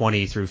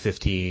 20 through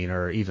 15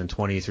 or even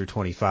 20 through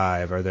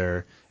 25?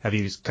 Have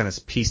you kind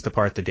of pieced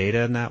apart the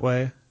data in that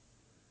way?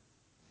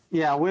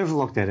 Yeah, we've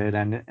looked at it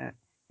and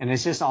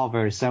it's just all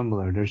very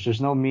similar. There's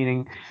just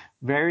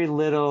very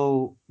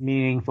little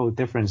meaningful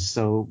difference.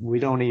 So we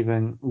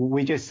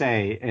just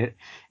say it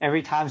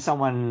every time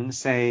someone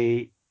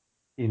say,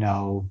 you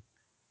know,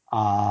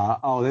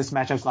 this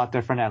matchup's a lot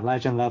different at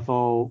legend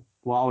level.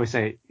 We'll always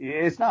say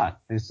it's not.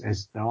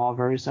 They're all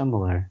very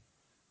similar.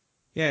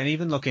 Yeah, and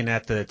even looking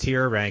at the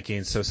tier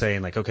rankings, so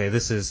saying like, okay,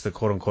 this is the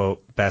quote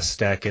unquote best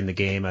deck in the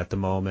game at the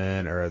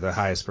moment, or the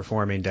highest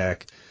performing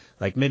deck,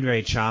 like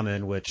mid-range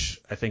shaman, which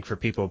I think for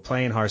people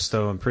playing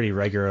Hearthstone pretty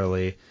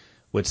regularly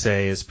would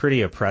say is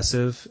pretty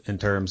oppressive in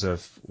terms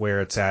of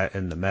where it's at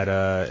in the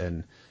meta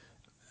and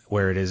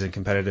where it is in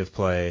competitive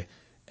play.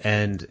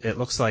 And it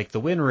looks like the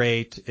win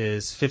rate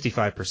is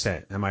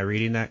 55%. Am I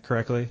reading that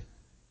correctly?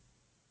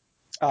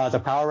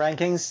 The power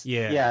rankings?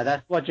 Yeah. Yeah,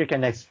 that's what you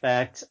can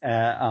expect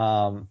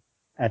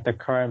at the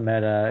current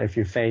meta if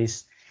you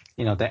face,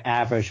 the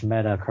average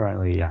meta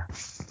currently, yeah.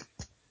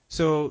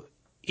 So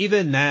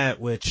even that,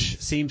 which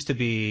seems to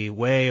be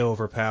way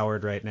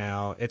overpowered right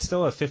now, it's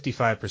still a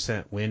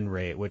 55% win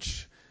rate,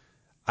 which,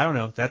 I don't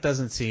know, that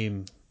doesn't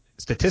seem,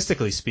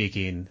 statistically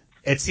speaking,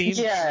 it seems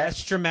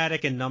less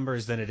dramatic in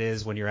numbers than it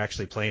is when you're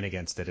actually playing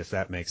against it, if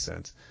that makes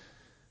sense.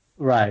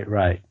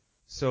 Right.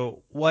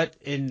 So what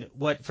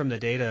from the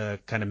data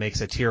kind of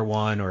makes a tier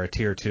 1 or a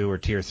tier 2 or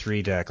tier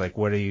 3 deck? Like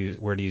where do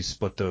you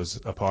split those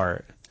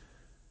apart?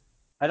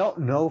 I don't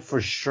know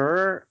for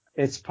sure.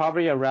 It's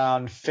probably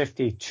around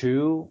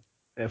 52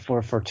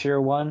 for tier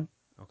 1.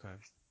 Okay.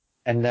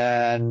 And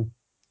then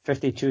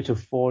 52 to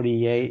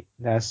 48,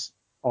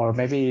 or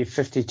maybe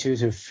 52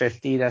 to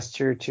 50, that's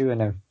tier 2,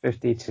 and then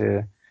 50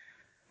 to,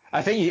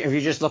 I think if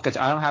you just look at,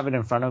 I don't have it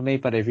in front of me,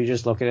 but if you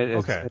just look at it,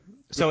 okay.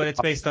 So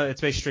it's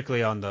based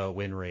strictly on the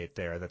win rate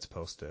there that's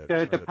posted.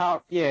 The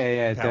power,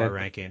 the power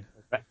ranking.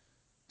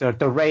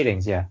 The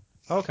ratings, yeah.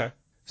 Okay.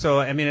 So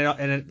I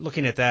mean,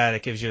 looking at that,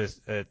 it gives you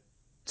a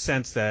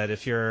sense that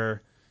if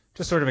you're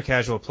just sort of a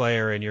casual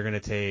player and you're going to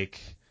take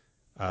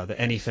the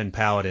Anyfin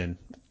Paladin,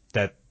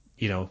 that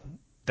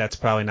that's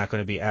probably not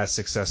going to be as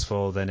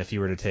successful than if you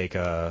were to take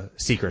a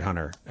Secret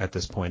Hunter at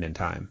this point in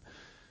time.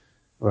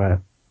 Right.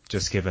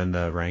 Just given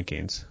the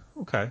rankings.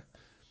 Okay.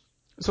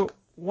 So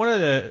one of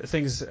the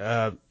things,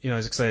 I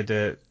was excited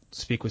to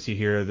speak with you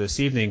here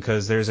this evening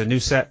because there's a new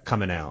set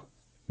coming out.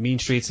 Mean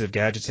Streets of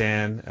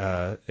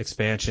Gadgetan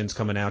expansion's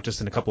coming out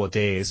just in a couple of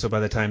days. So by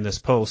the time this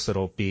posts,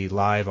 it'll be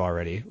live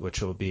already,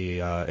 which will be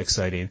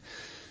exciting.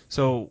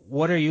 So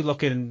what are you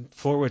looking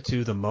forward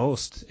to the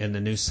most in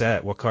the new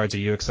set? What cards are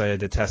you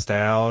excited to test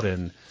out,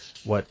 and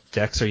what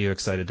decks are you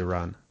excited to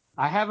run?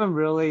 I haven't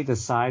really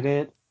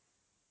decided.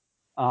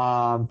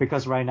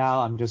 Because right now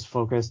I'm just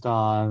focused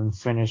on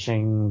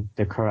finishing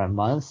the current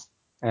month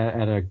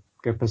at a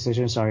good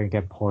position so I can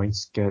get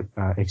points, get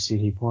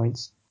HCT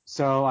points.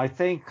 So I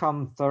think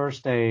come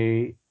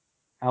Thursday,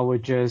 I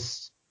would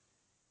just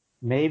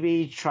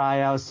maybe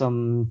try out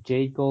some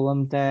Jade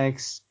Golem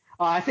decks.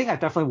 I think I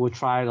definitely would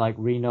try like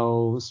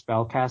Reno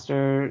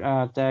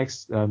Spellcaster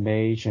decks,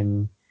 Mage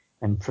and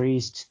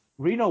Priest.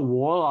 Reno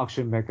Warlock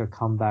should make a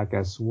comeback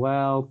as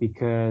well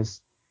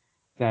because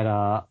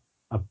that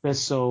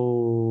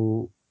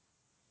Abyssal,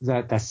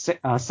 that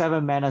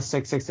 7 mana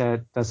 6/6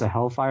 that does a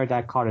Hellfire,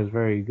 that card is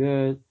very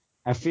good.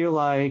 I feel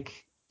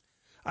like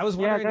I was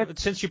wondering,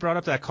 since you brought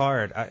up that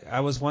card, I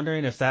was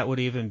wondering if that would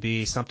even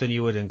be something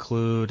you would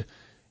include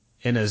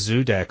in a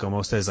zoo deck,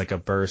 almost as like a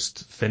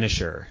burst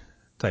finisher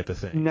type of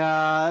thing.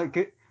 Nah,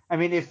 I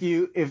mean, if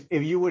you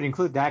would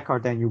include that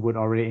card, then you would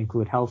already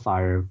include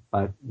Hellfire,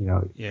 but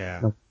yeah,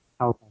 no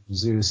Hellfire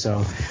zoo.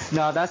 So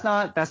no, that's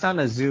not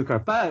a zoo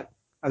card, but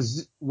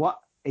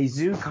a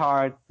zoo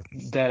card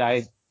that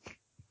I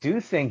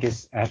do think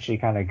is actually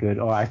kind of good,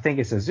 or I think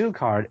it's a zoo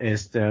card,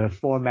 is the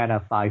 4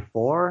 mana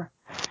 5/4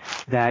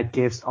 that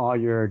gives all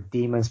your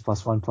demons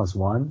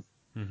 +1/+1.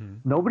 Mm-hmm.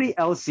 Nobody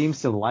else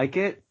seems to like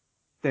it.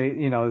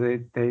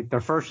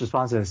 Their first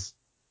response is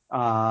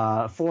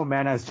 4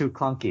 mana is too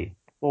clunky.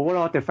 Well, what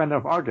about Defender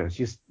of Argus?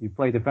 You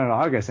play Defender of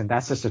Argus, and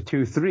that's just a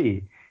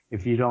 2/3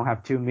 if you don't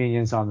have 2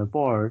 minions on the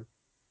board.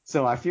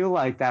 So I feel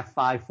like that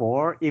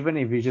 5/4, even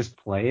if you just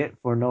play it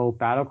for no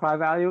battlecry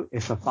value,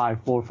 it's a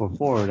 5/4 for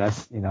 4.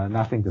 That's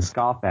nothing to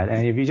scoff at.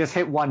 And if you just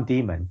hit one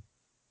demon,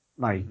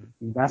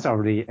 that's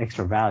already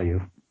extra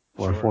value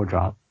for a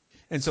 4-drop.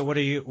 And so,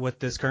 with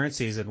this current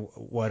season?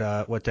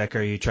 What deck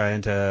are you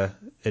trying to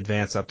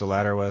advance up the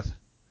ladder with?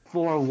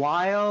 For a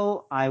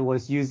while, I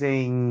was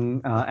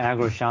using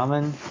Aggro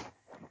Shaman.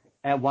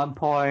 At one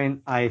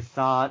point, I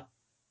thought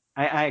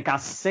I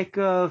got sick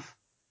of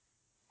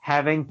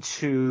having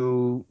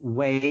to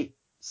wait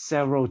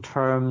several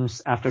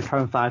turns after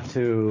turn 5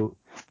 to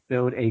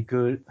build a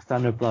good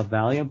Thunderblood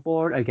Valiant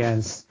board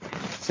against,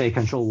 say,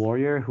 Control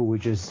Warrior, who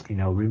would just,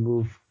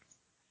 remove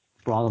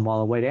Brawl them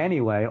all away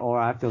anyway, or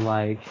I have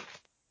to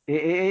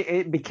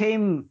it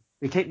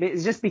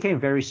just became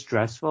very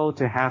stressful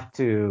to have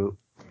to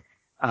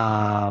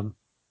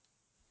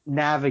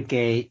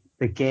navigate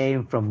the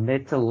game from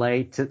mid to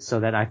late so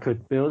that I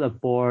could build a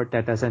board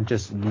that doesn't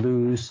just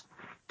lose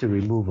to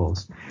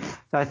removals.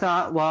 So I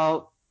thought,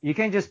 well, you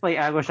can just play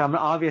Aggro Shaman.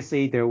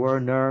 Obviously, there were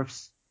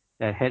nerfs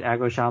that hit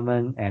Aggro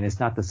Shaman, and it's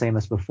not the same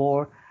as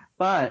before.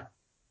 But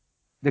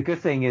the good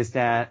thing is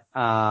that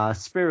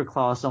Spirit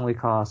Claws only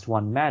cost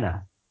 1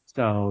 mana.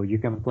 So you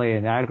can play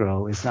an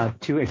aggro. It's not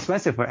too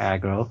expensive for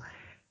aggro.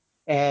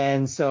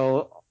 And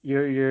so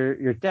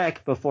your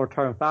deck before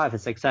turn 5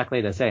 is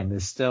exactly the same.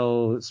 It's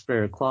still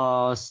Spirit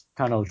Claws,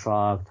 Tunnel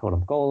Trog,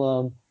 Totem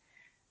Golem.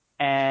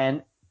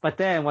 But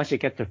then once you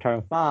get to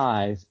turn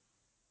 5,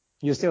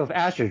 you still have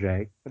Astral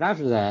Drake. But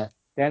after that,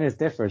 then it's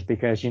different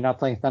because you're not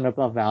playing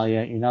Thunderblood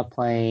Valiant, you're not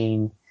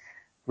playing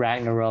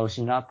Ragnaros,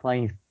 you're not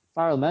playing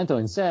Fire Elemental.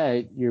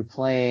 Instead, you're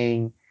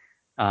playing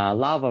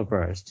Lava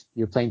Burst,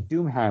 you're playing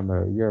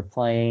Doomhammer, you're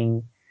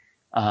playing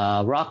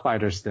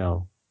Rockbiter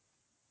still.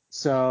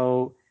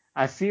 So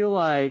I feel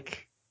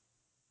like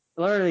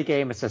early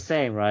game is the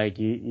same, right?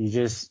 You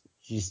just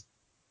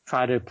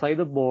try to play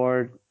the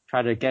board,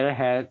 try to get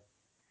ahead,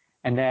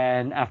 and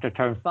then after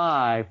turn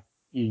 5,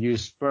 you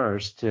use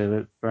Burst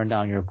to burn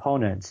down your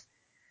opponents.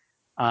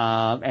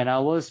 And I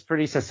was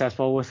pretty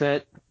successful with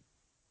it.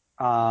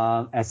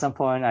 At some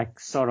point, I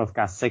sort of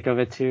got sick of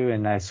it too,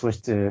 and I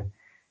switched to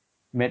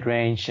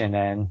mid-range, and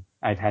then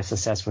I'd had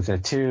success with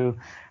it too.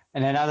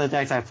 And then other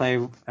decks I've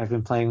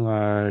been playing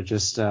are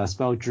just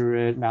Spell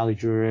Druid, Mali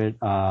Druid,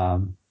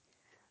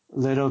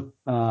 little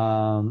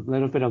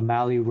bit of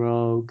Mali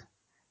Rogue,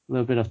 a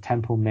little bit of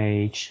Temple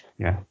Mage,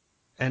 yeah.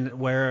 And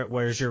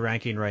where's your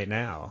ranking right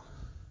now?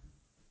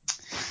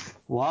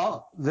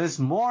 Well, this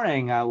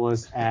morning I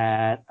was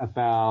at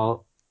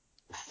about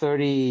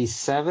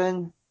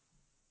 37,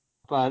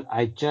 but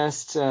I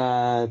just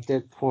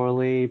did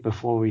poorly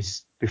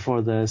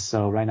before this,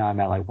 so right now I'm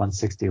at like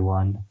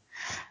 161.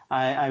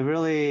 I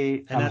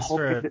really, and that's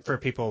for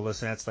people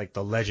listening. That's like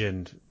the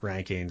legend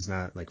rankings,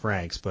 not like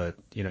ranks, but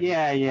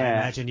Yeah. I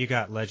imagine you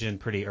got legend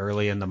pretty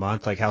early in the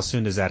month. Like, how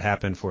soon does that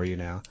happen for you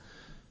now?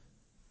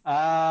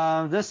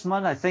 This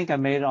month I think I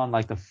made it on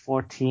like the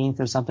 14th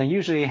or something.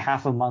 Usually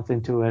half a month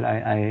into it,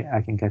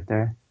 I can get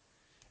there.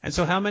 And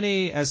so, how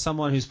many, as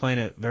someone who's playing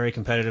it very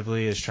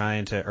competitively, is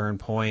trying to earn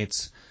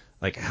points?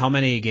 Like, how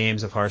many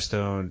games of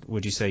Hearthstone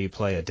would you say you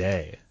play a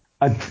day?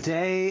 A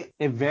day,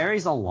 it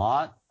varies a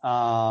lot.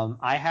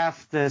 I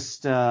have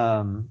this,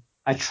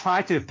 I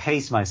try to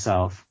pace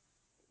myself.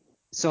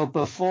 So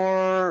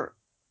before,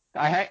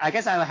 I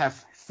guess I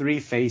have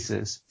 3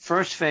 phases.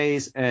 First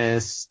phase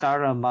is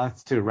start a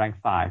month to rank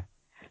 5.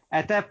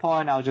 At that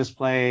point, I'll just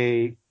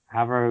play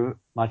however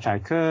much I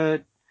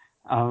can,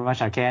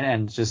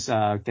 and just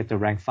get to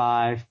rank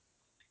 5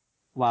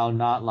 while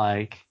not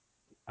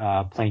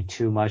playing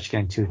too much,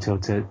 getting too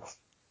tilted.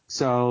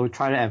 So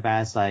try to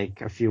advance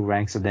like a few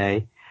ranks a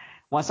day.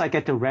 Once I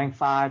get to rank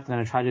 5, then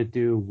I try to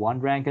do 1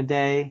 rank a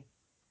day.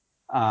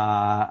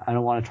 I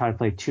don't want to try to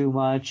play too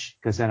much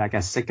because then I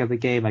get sick of the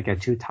game. I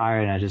get too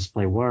tired and I just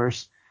play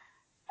worse.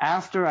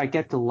 After I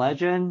get to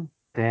legend,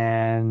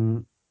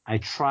 then I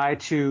try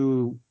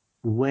to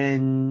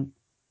win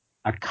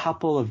a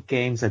couple of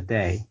games a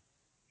day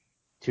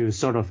to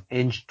sort of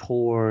inch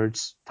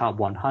towards top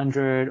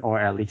 100 or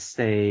at least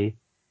stay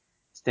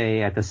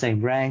at the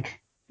same rank.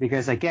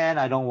 Because again,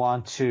 I don't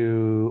want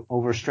to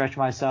overstretch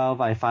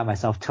myself. I find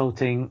myself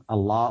tilting a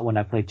lot when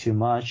I play too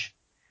much.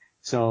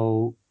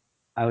 So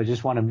I would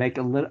just want to make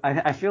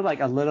I feel like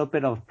a little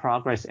bit of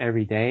progress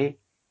every day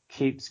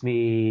keeps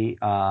me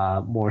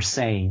more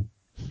sane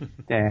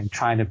than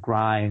trying to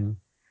grind.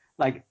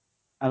 Like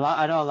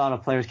I know a lot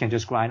of players can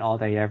just grind all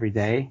day every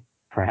day.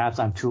 Perhaps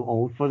I'm too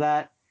old for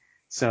that.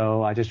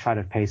 So I just try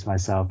to pace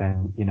myself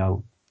and,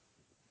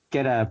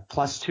 get a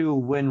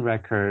 +2 win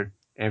record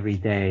every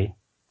day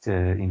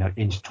to,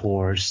 inch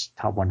towards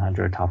top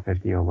 100, top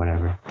 50 or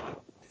whatever.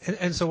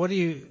 And so what do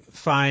you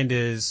find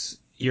is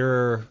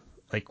your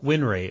like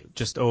win rate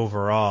just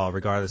overall,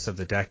 regardless of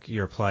the deck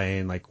you're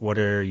playing? Like, what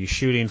are you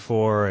shooting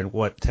for and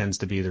what tends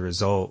to be the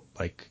result?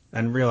 Like,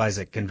 and realize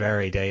it can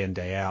vary day in,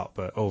 day out,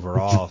 but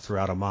overall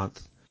throughout a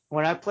month.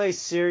 When I play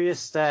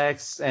serious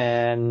decks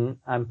and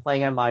I'm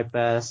playing at my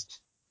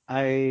best,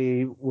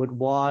 I would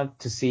want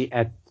to see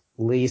at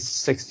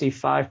least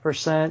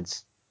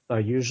 65%.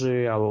 But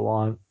usually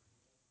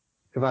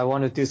if I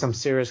want to do some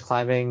serious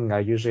climbing, I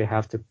usually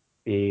have to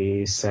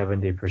be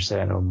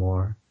 70% or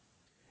more.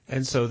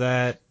 And so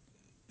that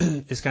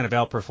is kind of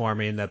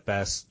outperforming the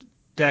best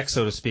deck,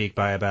 so to speak,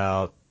 by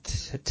about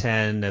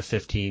 10 to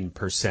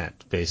 15%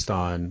 based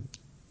on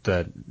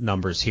the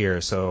numbers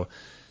here. So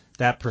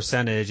that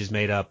percentage is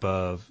made up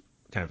of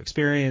kind of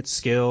experience,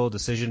 skill,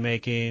 decision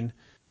making.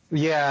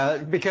 Yeah,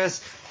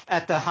 because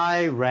at the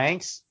high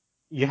ranks,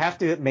 you have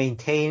to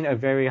maintain a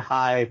very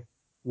high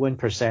win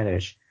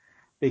percentage.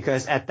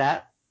 Because at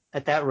that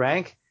at that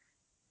rank,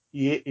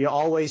 you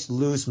always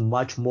lose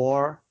much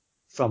more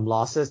from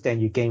losses than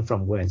you gain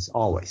from wins,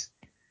 always.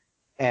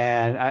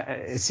 And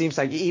it seems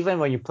like even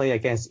when you play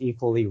against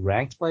equally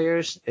ranked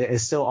players,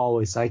 it's still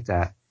always like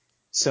that.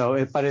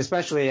 So, but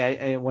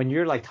especially when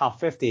you're like top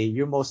 50,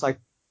 you're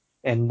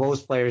and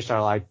most players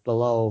are like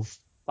below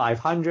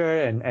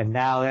 500 and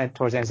now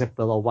towards the end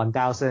below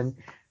 1,000.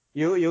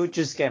 You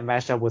just get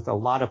matched up with a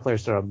lot of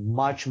players that are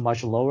much,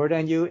 much lower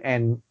than you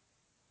and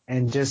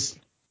just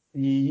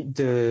the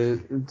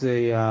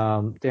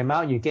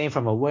amount you gain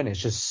from a win is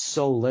just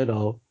so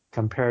little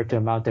compared to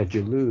the amount that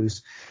you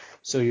lose.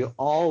 So you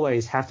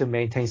always have to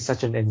maintain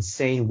such an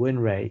insane win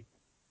rate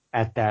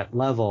at that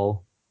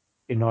level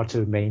in order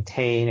to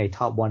maintain a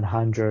top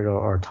 100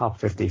 or top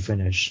 50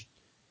 finish.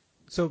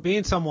 So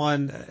being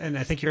someone, and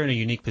I think you're in a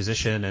unique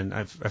position, and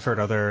I've heard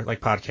other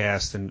like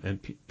podcasts and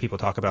people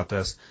talk about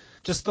this,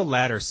 just the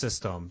ladder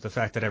system, the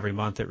fact that every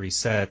month it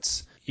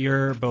resets.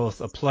 You're both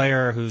a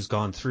player who's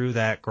gone through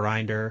that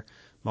grinder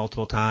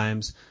multiple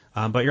times,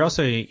 but you're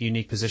also in a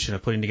unique position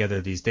of putting together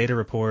these data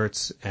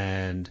reports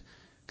and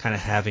kind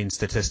of having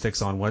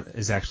statistics on what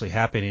is actually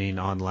happening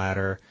on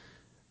ladder.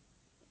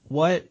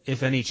 What,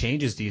 if any,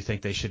 changes do you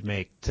think they should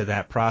make to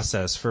that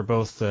process for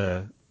both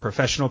the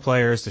professional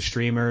players, the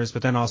streamers,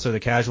 but then also the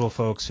casual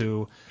folks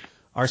who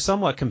are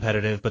somewhat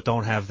competitive but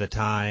don't have the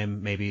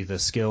time, maybe the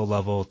skill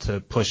level to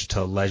push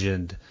to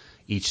legend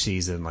each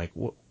season? Like,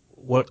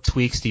 what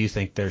tweaks do you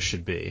think there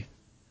should be?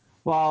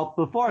 Well,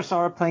 before I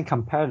started playing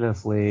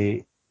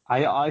competitively,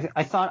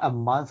 I thought a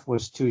month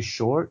was too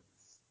short.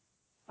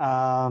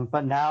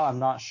 But now I'm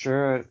not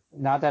sure.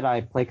 Now that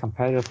I play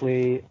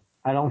competitively,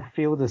 I don't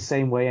feel the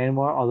same way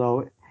anymore,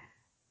 although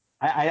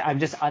I'm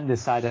just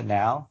undecided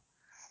now.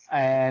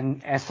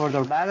 And as for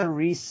the ladder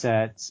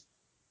resets,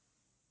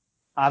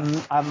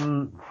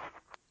 I'm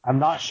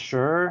not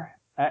sure.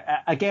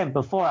 Again,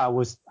 before I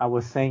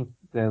would think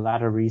the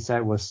ladder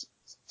reset was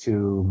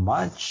too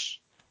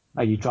much,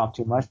 like you drop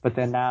too much. But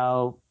then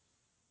now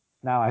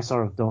I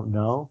sort of don't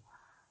know.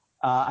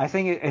 I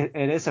think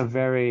it is a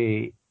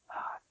very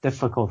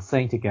difficult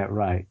thing to get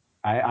right.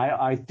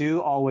 I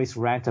do always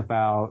rant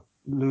about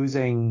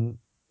losing.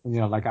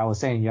 Like I was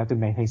saying, you have to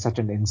maintain such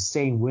an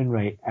insane win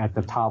rate at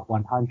the top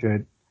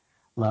 100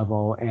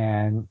 level,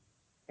 and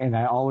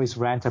I always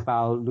rant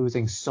about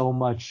losing so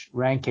much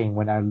ranking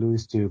when I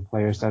lose to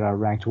players that are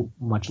ranked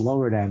much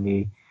lower than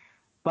me.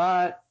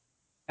 But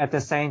at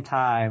the same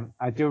time,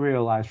 I do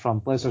realize from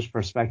Blizzard's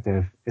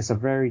perspective, it's a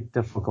very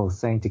difficult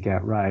thing to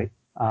get right.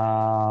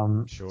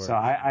 Sure. So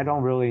I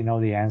don't really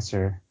know the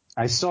answer.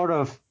 I sort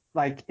of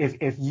like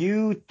if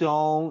you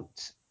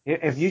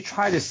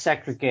try to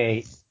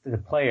segregate the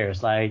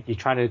players, like you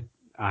try to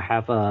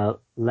have a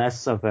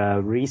less of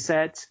a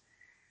reset,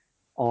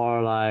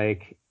 or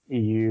like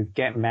you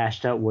get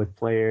matched up with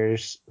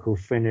players who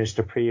finished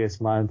the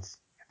previous month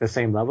at the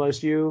same level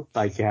as you,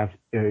 like you have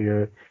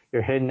your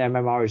hidden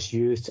MMR is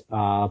used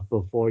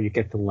before you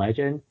get to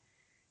legend,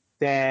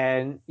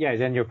 then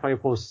your player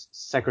pool's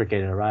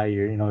segregated, right?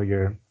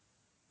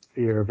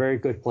 You're very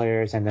good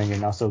players and then you're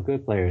not so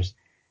good players.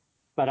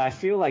 But I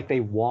feel like they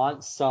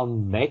want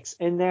some mix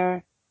in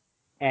there.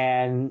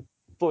 And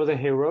for the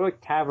Heroic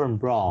Tavern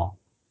Brawl,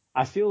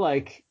 I feel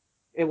like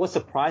what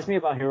surprised me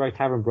about Heroic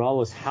Tavern Brawl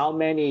was how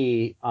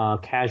many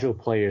casual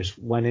players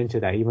went into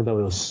that, even though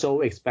it was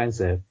so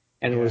expensive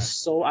and it was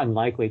so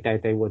unlikely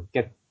that they would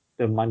get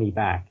the money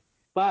back.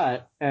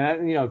 But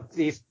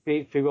these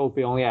people would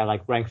be only at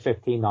like rank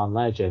 15 on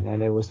Legend,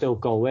 and they will still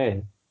go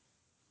in.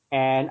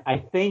 And I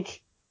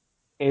think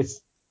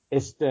it's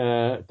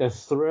the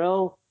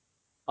thrill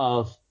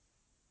of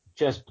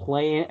just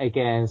playing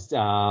against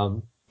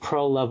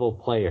pro level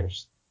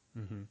players.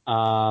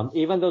 Mm-hmm.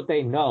 Even though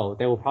they know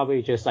they will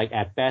probably just like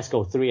at best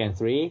go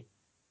 3-3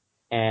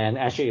 and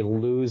actually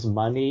lose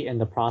money in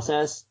the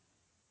process,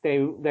 they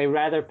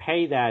rather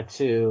pay that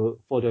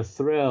for the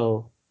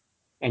thrill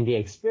and the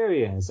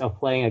experience of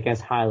playing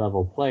against high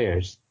level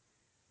players.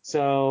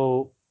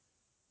 So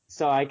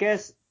I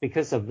guess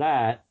because of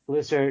that,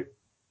 Blizzard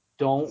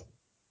don't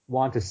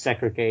want to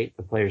segregate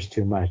the players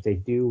too much. They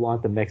do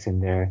want the mix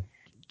in there.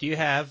 Do you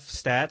have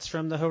stats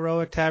from the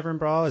Heroic Tavern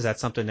Brawl? Is that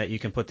something that you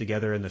can put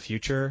together in the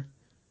future?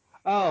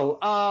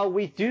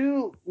 We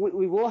do.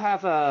 We will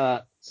have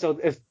so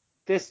if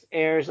this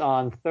airs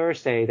on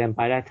Thursday, then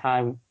by that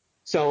time,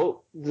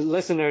 so the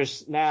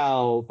listeners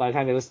now, by the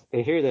time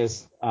they hear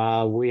this,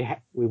 we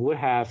would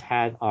have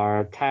had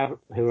our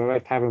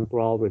Heroic Tavern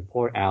Brawl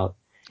report out.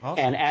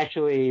 Awesome. And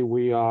actually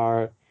we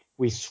are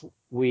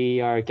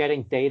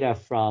getting data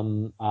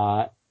from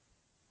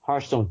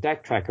Hearthstone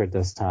Deck Tracker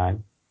this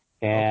time.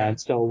 And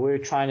so we're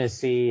trying to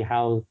see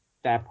how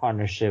that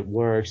partnership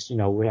works.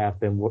 We have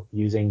been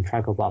using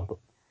Trackable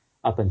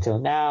up until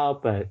now,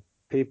 but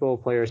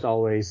players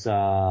always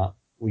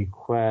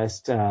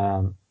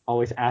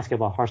always ask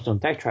about Hearthstone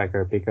Deck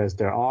Tracker because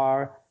there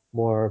are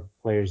more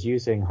players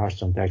using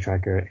Hearthstone Deck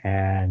Tracker.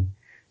 And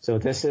so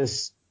this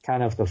is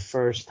kind of the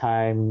first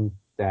time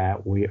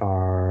that we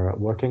are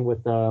working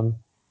with them.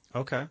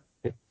 Okay.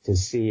 To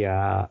see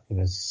how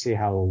it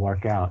will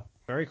work out.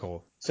 Very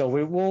cool. So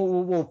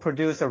we'll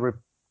produce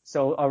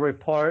so a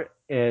report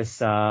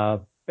is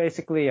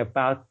basically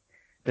about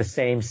the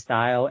same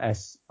style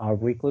as our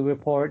weekly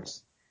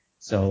reports.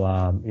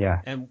 So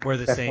yeah, And were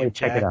the definitely same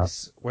check it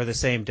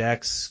out.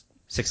 decks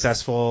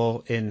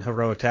successful in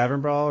Heroic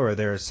Tavern Brawl, or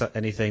there's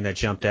anything that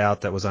jumped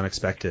out that was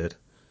unexpected?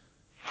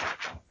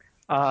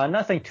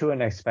 Nothing too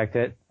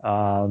unexpected.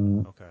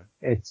 Okay.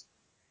 It's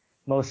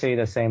mostly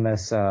the same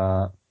as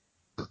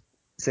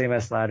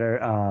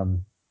ladder.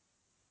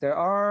 There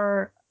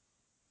are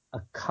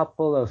a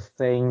couple of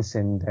things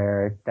in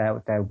there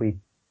that we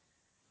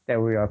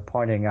are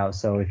pointing out.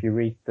 So if you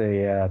read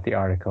the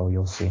article,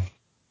 you'll see.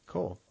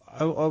 Cool.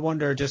 I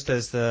wonder, just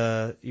as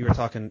you were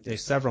talking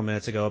several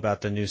minutes ago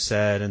about the new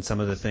set and some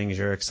of the things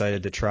you're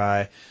excited to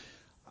try,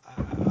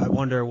 I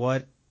wonder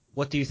what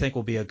do you think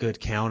will be a good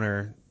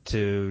counter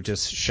to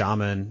just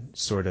Shaman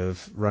sort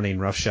of running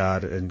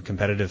roughshod in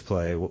competitive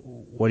play?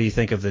 What do you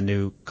think of the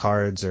new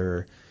cards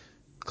or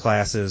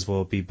classes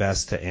will be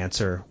best to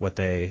answer what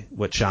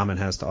Shaman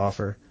has to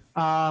offer?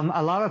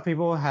 A lot of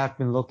people have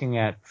been looking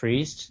at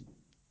Priest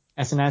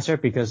as an answer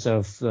because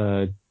of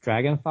the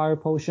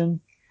Dragonfire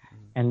Potion,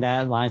 and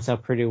that lines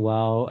up pretty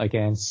well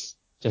against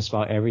just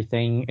about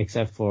everything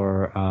except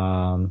for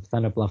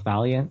Thunderbluff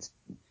Valiant.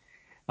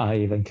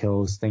 Even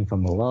kills Thing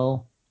from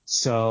Below.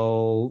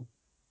 So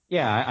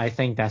yeah, I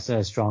think that's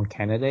a strong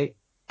candidate.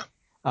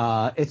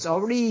 It's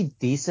already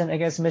decent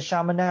against Mid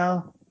Shaman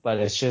now, but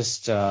it's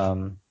just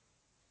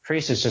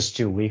Priest is just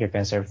too weak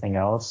against everything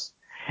else.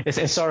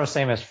 It's sort of the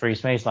same as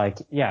Freeze Mage. Like,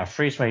 yeah,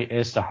 Freeze Mage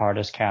is the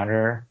hardest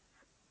counter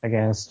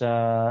against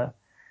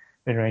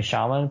mid-range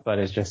Shaman, but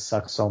it just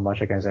sucks so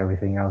much against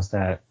everything else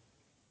that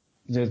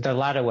the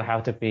ladder would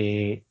have to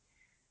be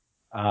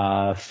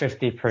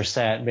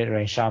 50%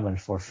 mid-range Shaman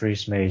for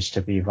Freeze Mage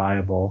to be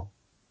viable.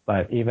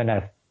 But even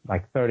at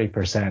like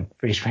 30%,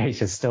 Freeze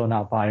Mage is still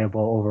not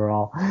viable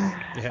overall.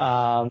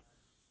 Yeah.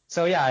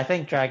 So yeah, I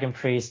think Dragon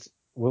Priest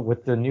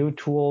with the new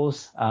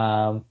tools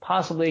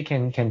possibly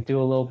can do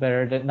a little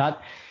better.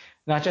 Not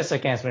just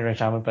against mid-range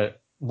Shaman,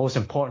 but most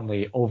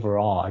importantly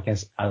overall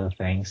against other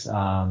things.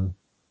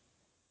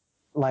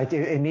 Like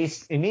it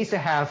needs to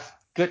have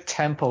good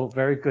tempo,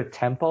 very good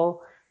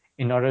tempo,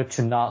 in order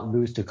to not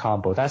lose the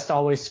combo. That's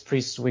always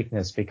Priest's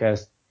weakness,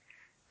 because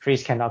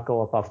Priest cannot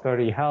go above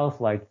 30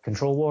 health like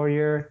Control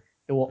Warrior.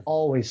 It will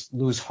always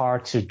lose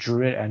hard to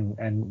Druid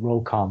and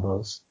Rogue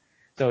combos.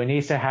 So it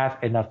needs to have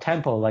enough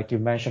tempo, like you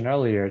mentioned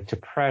earlier, to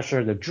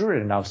pressure the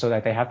Druid enough so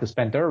that they have to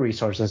spend their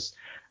resources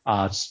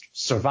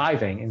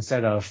surviving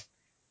instead of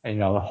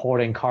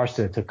hoarding cards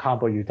to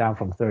combo you down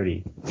from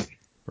 30.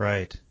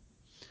 Right.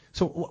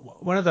 So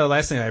one of the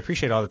last things, I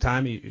appreciate all the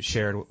time you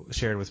shared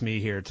with me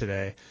here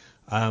today.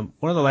 One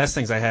of the last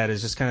things I had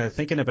is just kind of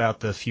thinking about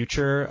the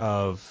future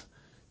of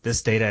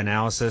this data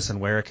analysis and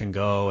where it can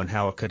go and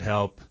how it could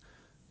help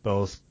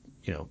both,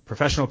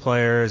 professional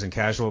players and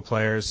casual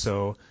players.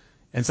 So,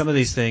 and some of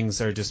these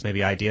things are just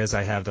maybe ideas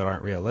I have that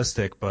aren't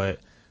realistic, but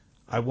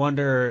I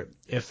wonder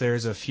if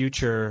there's a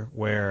future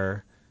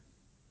where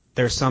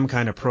there's some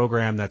kind of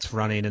program that's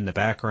running in the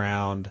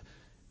background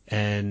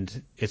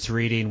and it's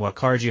reading what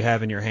cards you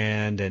have in your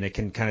hand, and it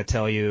can kind of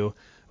tell you,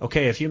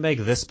 okay, if you make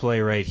this play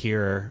right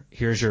here,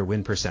 here's your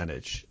win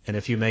percentage. And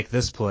if you make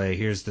this play,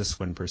 here's this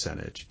win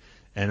percentage.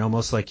 And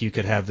almost like you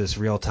could have this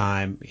real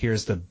time,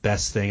 here's the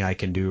best thing I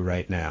can do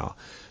right now.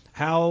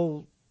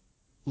 How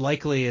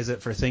likely is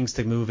it for things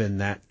to move in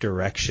that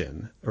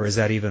direction? Or is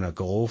that even a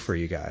goal for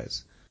you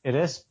guys? It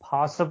is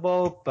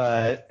possible,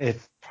 but it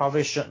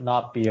probably should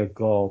not be a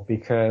goal,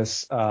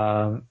 because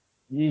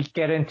you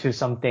get into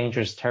some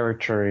dangerous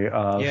territory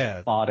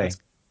of botting. That's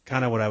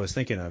kind of what I was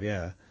thinking of,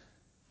 yeah.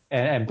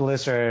 And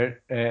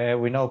Blizzard,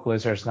 we know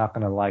Blizzard's not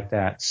going to like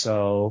that.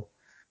 So,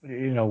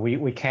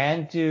 we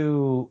can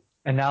do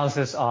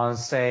analysis on,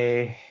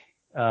 say,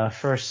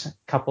 first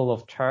couple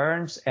of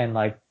turns and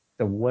like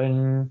the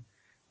win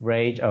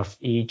rate of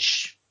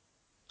each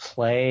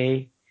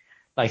play.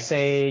 Like,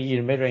 say,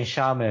 mid-range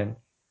Shaman,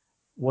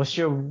 what's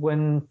your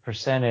win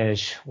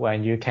percentage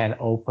when you can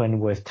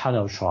open with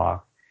Tunnel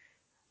Trog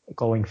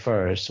going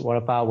first? What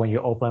about when you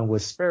open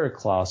with Spirit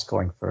Claws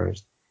going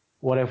first?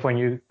 What if when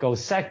you go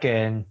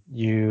second,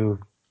 you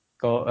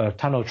go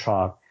Tunnel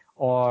Trog,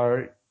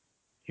 or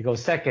you go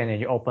second and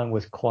you open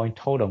with Coin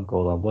Totem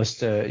Golem?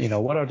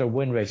 What are the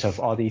win rates of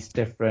all these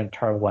different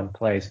turn one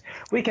plays?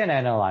 We can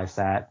analyze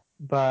that,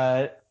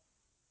 but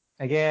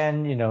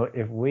again,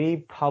 if we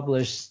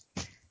publish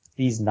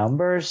these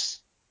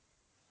numbers,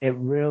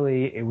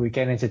 we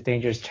get into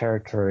dangerous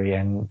territory,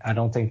 and I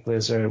don't think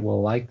Blizzard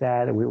will like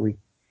that. We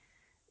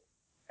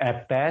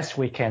at best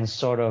we can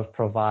sort of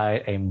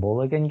provide a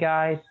mulligan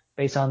guide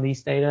based on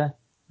these data.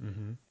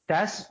 Mm-hmm.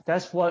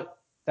 That's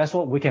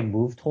what we can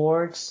move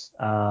towards.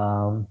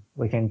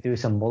 We can do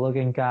some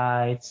mulligan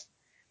guides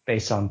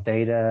based on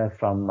data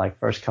from like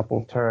first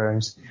couple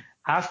turns.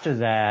 After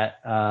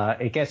that,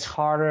 it gets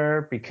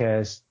harder,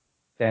 because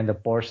then the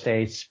board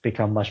states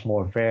become much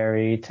more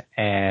varied,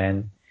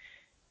 and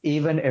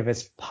even if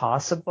it's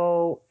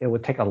possible, it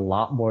would take a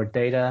lot more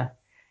data.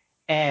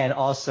 And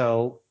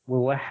also,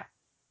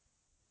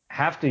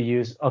 have to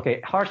use,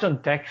 okay,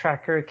 Hearthstone Deck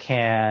Tracker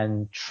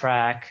can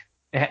track,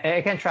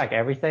 it can track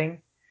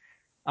everything,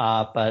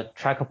 but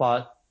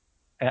TrackAbot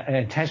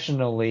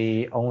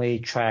intentionally only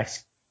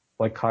tracks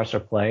what cards are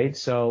played.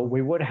 So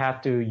we would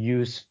have to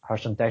use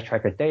Hearthstone Deck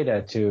Tracker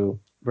data to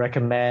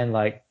recommend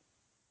like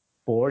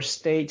board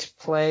state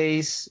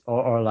plays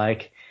or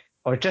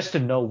just to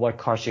know what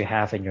cards you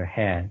have in your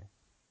hand.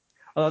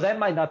 Although that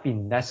might not be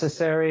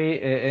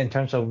necessary in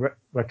terms of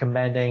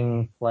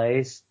recommending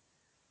plays,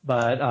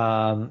 but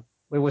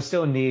we would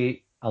still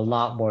need a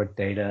lot more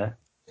data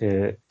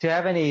to be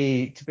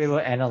able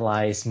to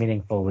analyze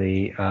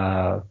meaningfully,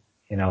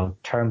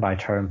 turn by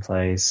turn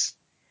plays.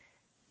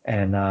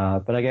 And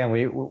but again,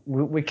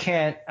 we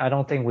can't. I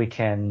don't think we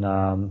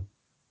can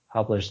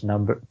publish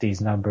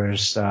these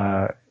numbers.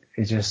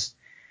 It's just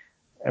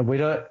we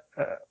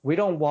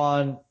don't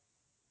want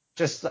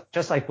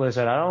just like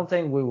Blizzard. I don't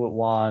think we would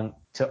want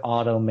to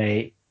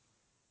automate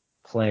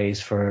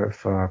plays for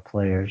our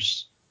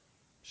players.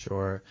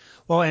 Sure.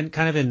 Well, and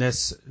kind of in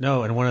this,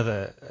 no, and one of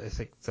the, I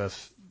think the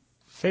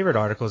favorite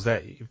articles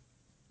that you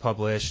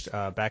published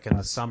back in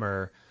the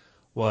summer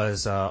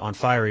was on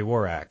Fiery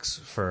War Axe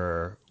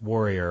for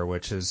Warrior,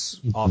 which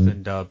is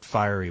often dubbed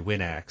Fiery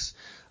Win Axe.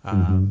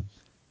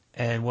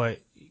 And what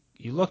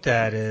you looked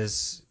at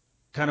is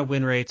kind of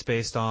win rates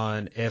based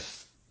on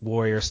if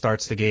Warrior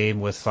starts the game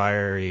with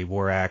Fiery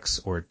War Axe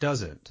or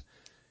doesn't.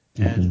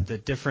 And the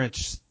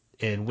difference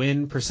in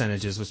win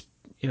percentages was,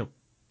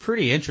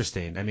 pretty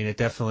interesting. I mean, it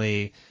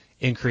definitely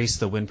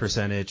increased the win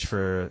percentage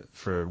for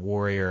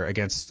Warrior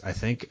against, I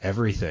think,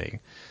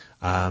 everything.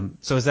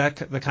 So is that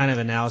the kind of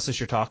analysis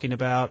you're talking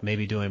about?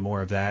 Maybe doing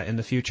more of that in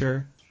the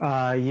future?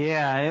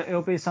 Yeah,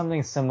 it'll be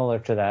something similar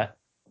to that.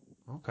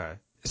 Okay.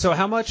 So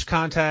how much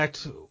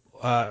contact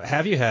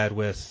have you had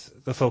with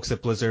the folks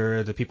at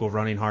Blizzard, the people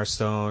running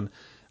Hearthstone,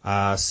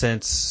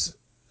 since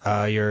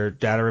your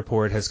data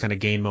report has kind of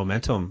gained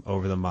momentum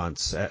over the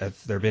months?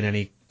 Have there been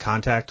any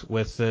contact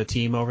with the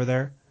team over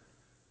there?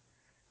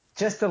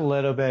 Just a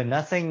little bit,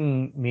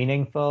 nothing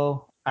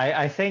meaningful.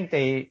 I think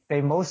they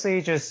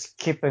mostly just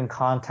keep in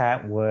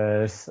contact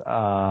with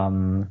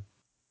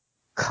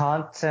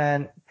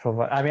content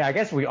provider. I mean, I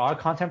guess we are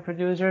content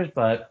producers,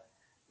 but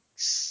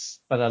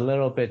a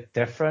little bit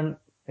different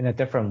in a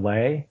different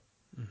way.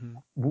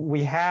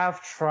 We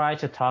have tried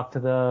to talk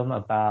to them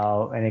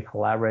about any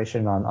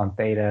collaboration on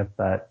data,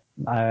 but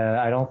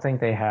I don't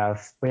think we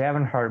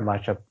haven't heard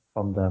much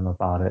from them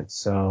about it.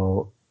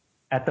 So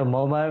at the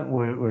moment,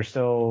 we're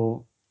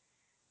still,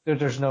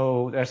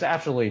 there's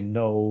absolutely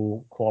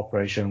no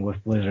cooperation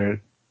with Blizzard.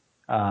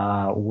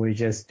 We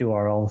just do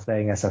our own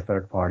thing as a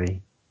third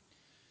party.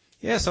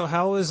 Yeah. So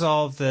how is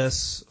all of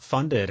this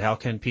funded? How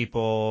can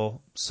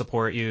people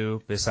support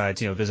you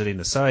besides, visiting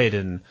the site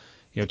and,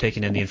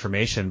 taking in the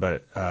information,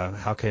 but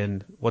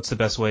what's the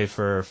best way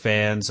for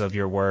fans of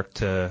your work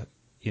to,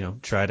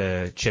 try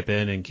to chip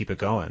in and keep it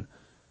going?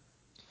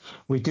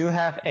 We do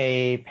have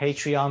a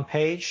Patreon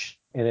page.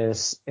 It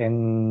is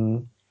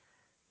linked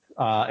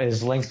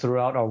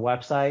throughout our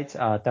website,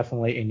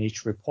 definitely in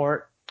each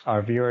report.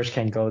 Our viewers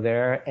can go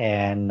there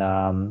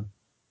and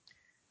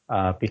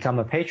become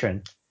a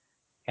patron.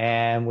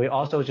 And we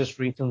also just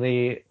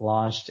recently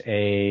launched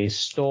a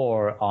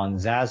store on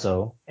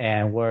Zazzle,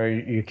 and where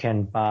you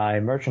can buy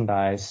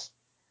merchandise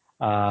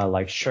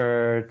like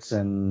shirts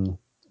and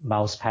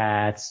mouse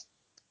pads,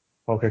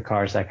 poker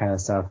cards, that kind of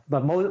stuff.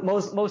 But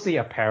mostly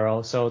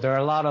apparel. So there are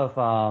a lot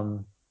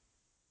of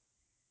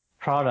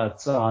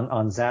products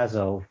on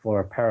Zazzle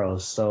for apparel.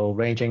 So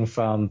ranging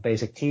from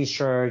basic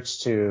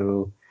t-shirts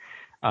to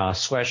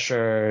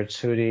sweatshirts,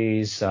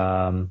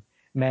 hoodies,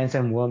 men's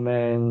and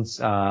women's,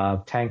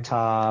 tank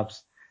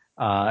tops,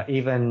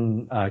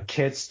 even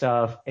kid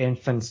stuff,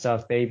 infant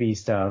stuff, baby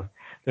stuff.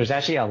 There's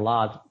actually a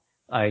lot.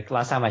 Like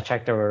last time I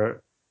checked, there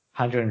were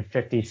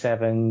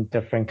 157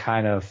 different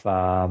kind of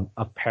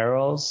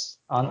apparels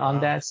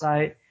on that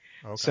site.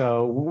 Okay.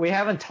 So we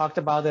haven't talked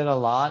about it a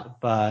lot,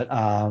 but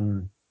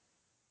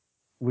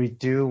we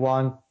do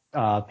want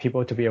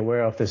people to be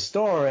aware of the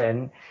store,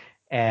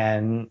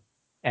 and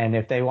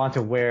if they want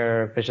to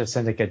wear Vicious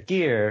Syndicate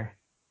gear,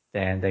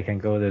 then they can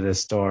go to the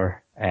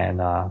store and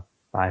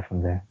buy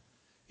from there.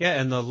 Yeah,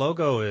 and the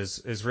logo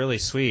is really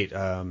sweet.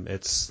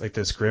 It's like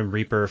this Grim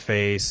Reaper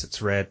face.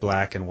 It's red,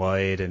 black, and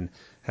white, and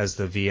has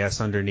the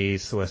VS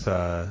underneath with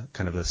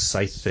kind of a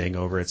scythe thing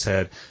over its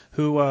head.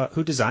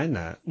 Who designed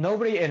that?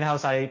 Nobody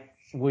in-house.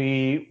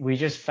 We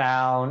just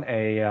found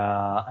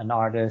an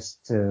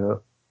artist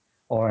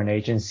or an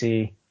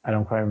agency, I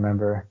don't quite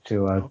remember,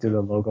 to do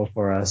the logo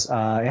for us. It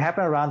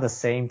happened around the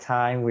same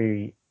time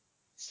we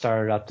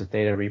started up the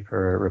Data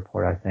Reaper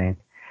report, I think.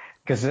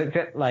 Because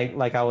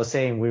like I was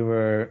saying,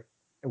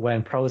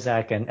 when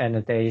Prozac and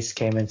the Days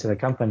came into the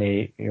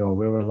company, we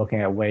were looking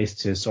at ways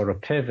to sort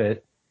of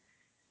pivot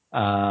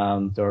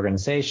the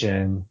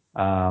organization.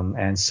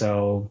 And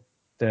so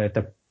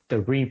the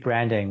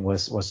rebranding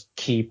was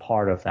key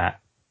part of that.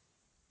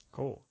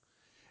 Cool.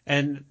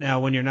 And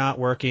now when you're not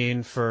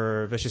working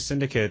for Vicious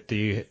Syndicate, do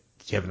you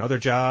you have another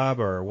job,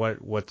 or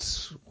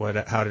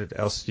how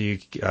else do you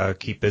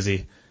keep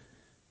busy?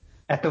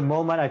 At the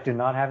moment, I do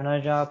not have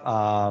another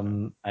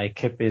job. I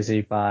keep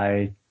busy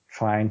by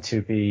trying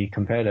to be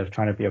competitive,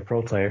 trying to be a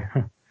pro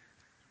player.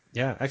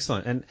 Yeah,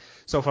 excellent. And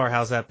so far,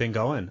 how's that been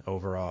going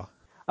overall?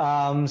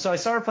 So I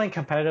started playing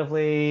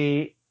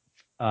competitively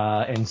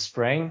in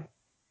spring.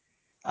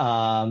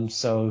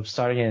 So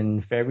starting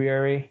in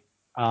February,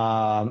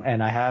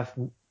 and I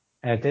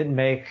did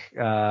make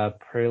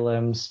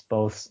prelims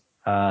both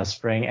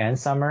spring and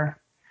summer,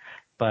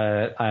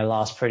 but I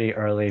lost pretty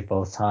early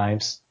both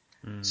times.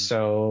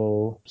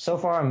 So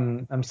far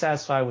I'm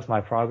satisfied with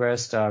my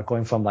progress,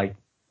 going from like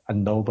a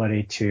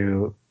nobody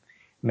to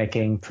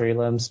making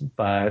prelims,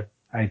 but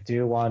I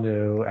do want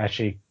to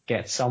actually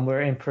get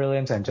somewhere in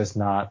prelims and just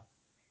not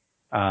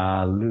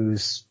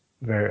lose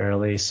very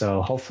early.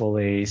 So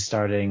hopefully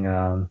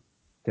starting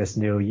this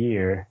new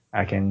year,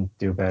 I can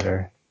do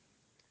better.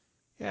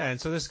 Yeah,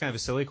 and so this is kind of a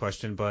silly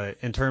question, but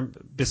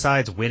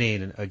besides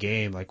winning a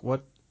game, like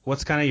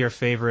what's kind of your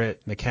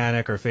favorite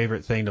mechanic or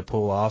favorite thing to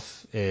pull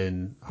off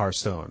in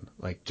Hearthstone?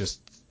 Like just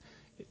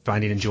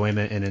finding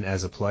enjoyment in it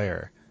as a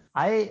player.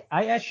 I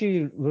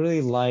actually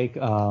really like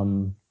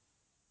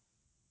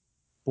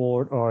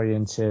board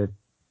oriented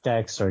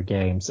decks or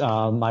games.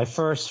 My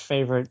first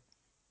favorite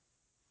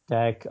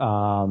deck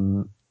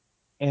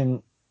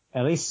in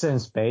at least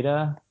since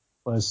beta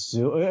was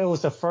Zoo. It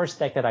was the first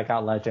deck that I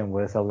got Legend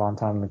with a long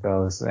time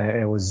ago.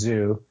 It was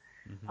Zoo.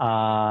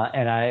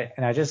 And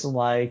I just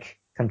like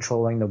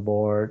controlling the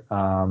board,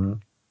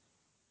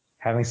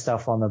 having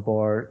stuff on the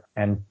board,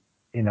 and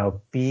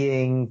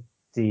being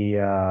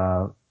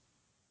the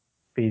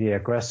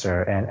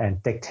aggressor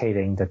and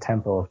dictating the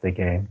tempo of the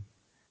game.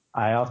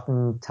 I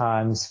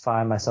oftentimes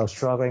find myself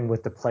struggling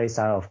with the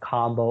playstyle of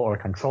combo or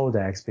control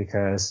decks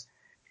because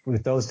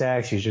with those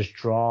decks, you're just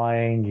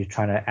drawing, you're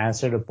trying to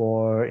answer the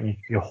board,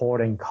 you're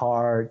hoarding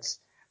cards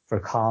for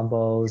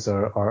combos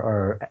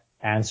or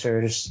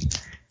answers.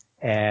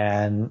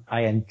 And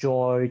I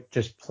enjoy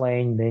just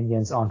playing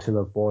minions onto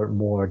the board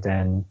more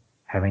than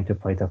having to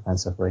play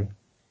defensively.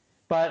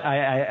 But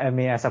I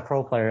mean, as a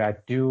pro player, I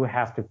do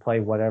have to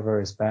play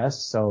whatever is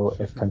best. So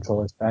if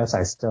control is best,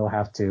 I still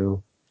have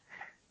to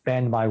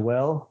bend my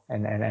will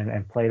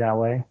and play that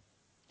way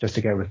just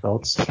to get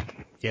results.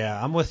 Yeah,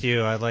 I'm with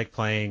you. I like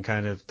playing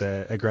kind of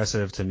the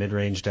aggressive to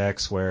mid-range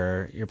decks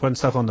where you're putting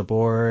stuff on the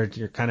board,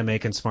 you're kind of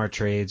making smart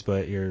trades,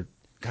 but you're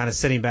kind of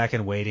sitting back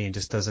and waiting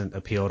just doesn't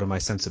appeal to my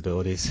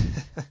sensibilities.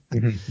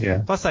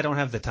 Yeah. Plus, I don't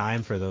have the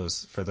time for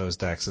those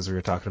decks, as we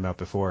were talking about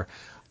before.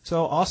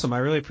 So awesome. I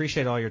really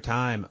appreciate all your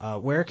time.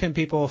 Where can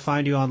people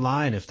find you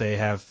online if they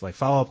have like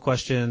follow-up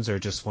questions or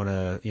just want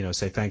to,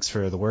 say thanks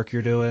for the work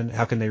you're doing?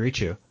 How can they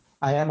reach you?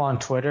 I am on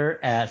Twitter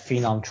at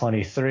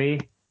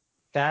Phenom23.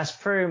 That's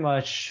pretty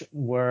much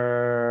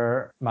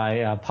where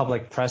my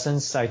public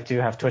presence. I do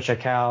have Twitch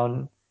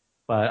account,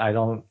 but I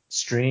don't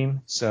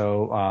stream.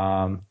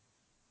 So,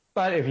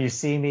 but if you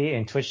see me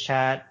in Twitch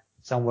chat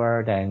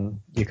somewhere,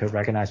 then you could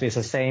recognize me. It's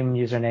the same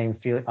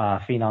username,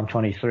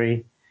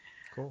 Phenom23.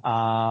 Cool.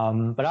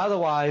 But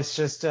otherwise,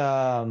 just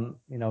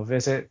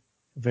visit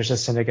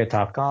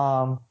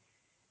vicioussyndicate.com,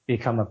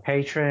 become a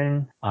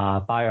patron,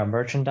 buy our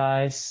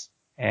merchandise,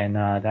 and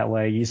that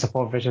way you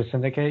support Vicious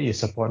Syndicate, you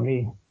support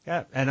me.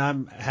 Yeah, and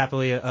I'm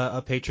happily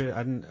a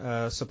patron,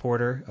 a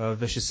supporter of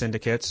Vicious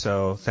Syndicate,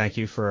 so thank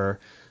you for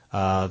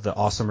the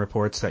awesome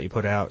reports that you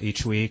put out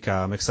each week.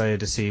 I'm excited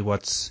to see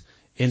what's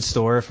in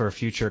store for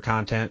future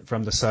content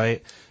from the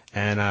site,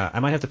 and I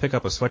might have to pick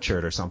up a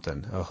sweatshirt or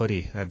something, a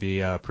hoodie. That'd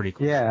be pretty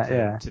cool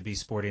to be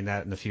sporting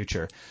that in the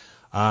future.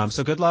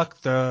 So good luck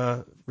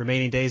the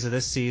remaining days of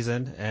this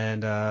season,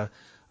 and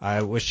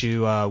I wish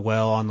you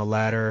well on the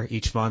ladder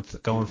each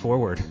month going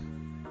forward.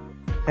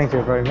 Thank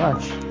you very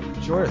much.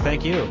 Sure,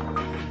 thank you.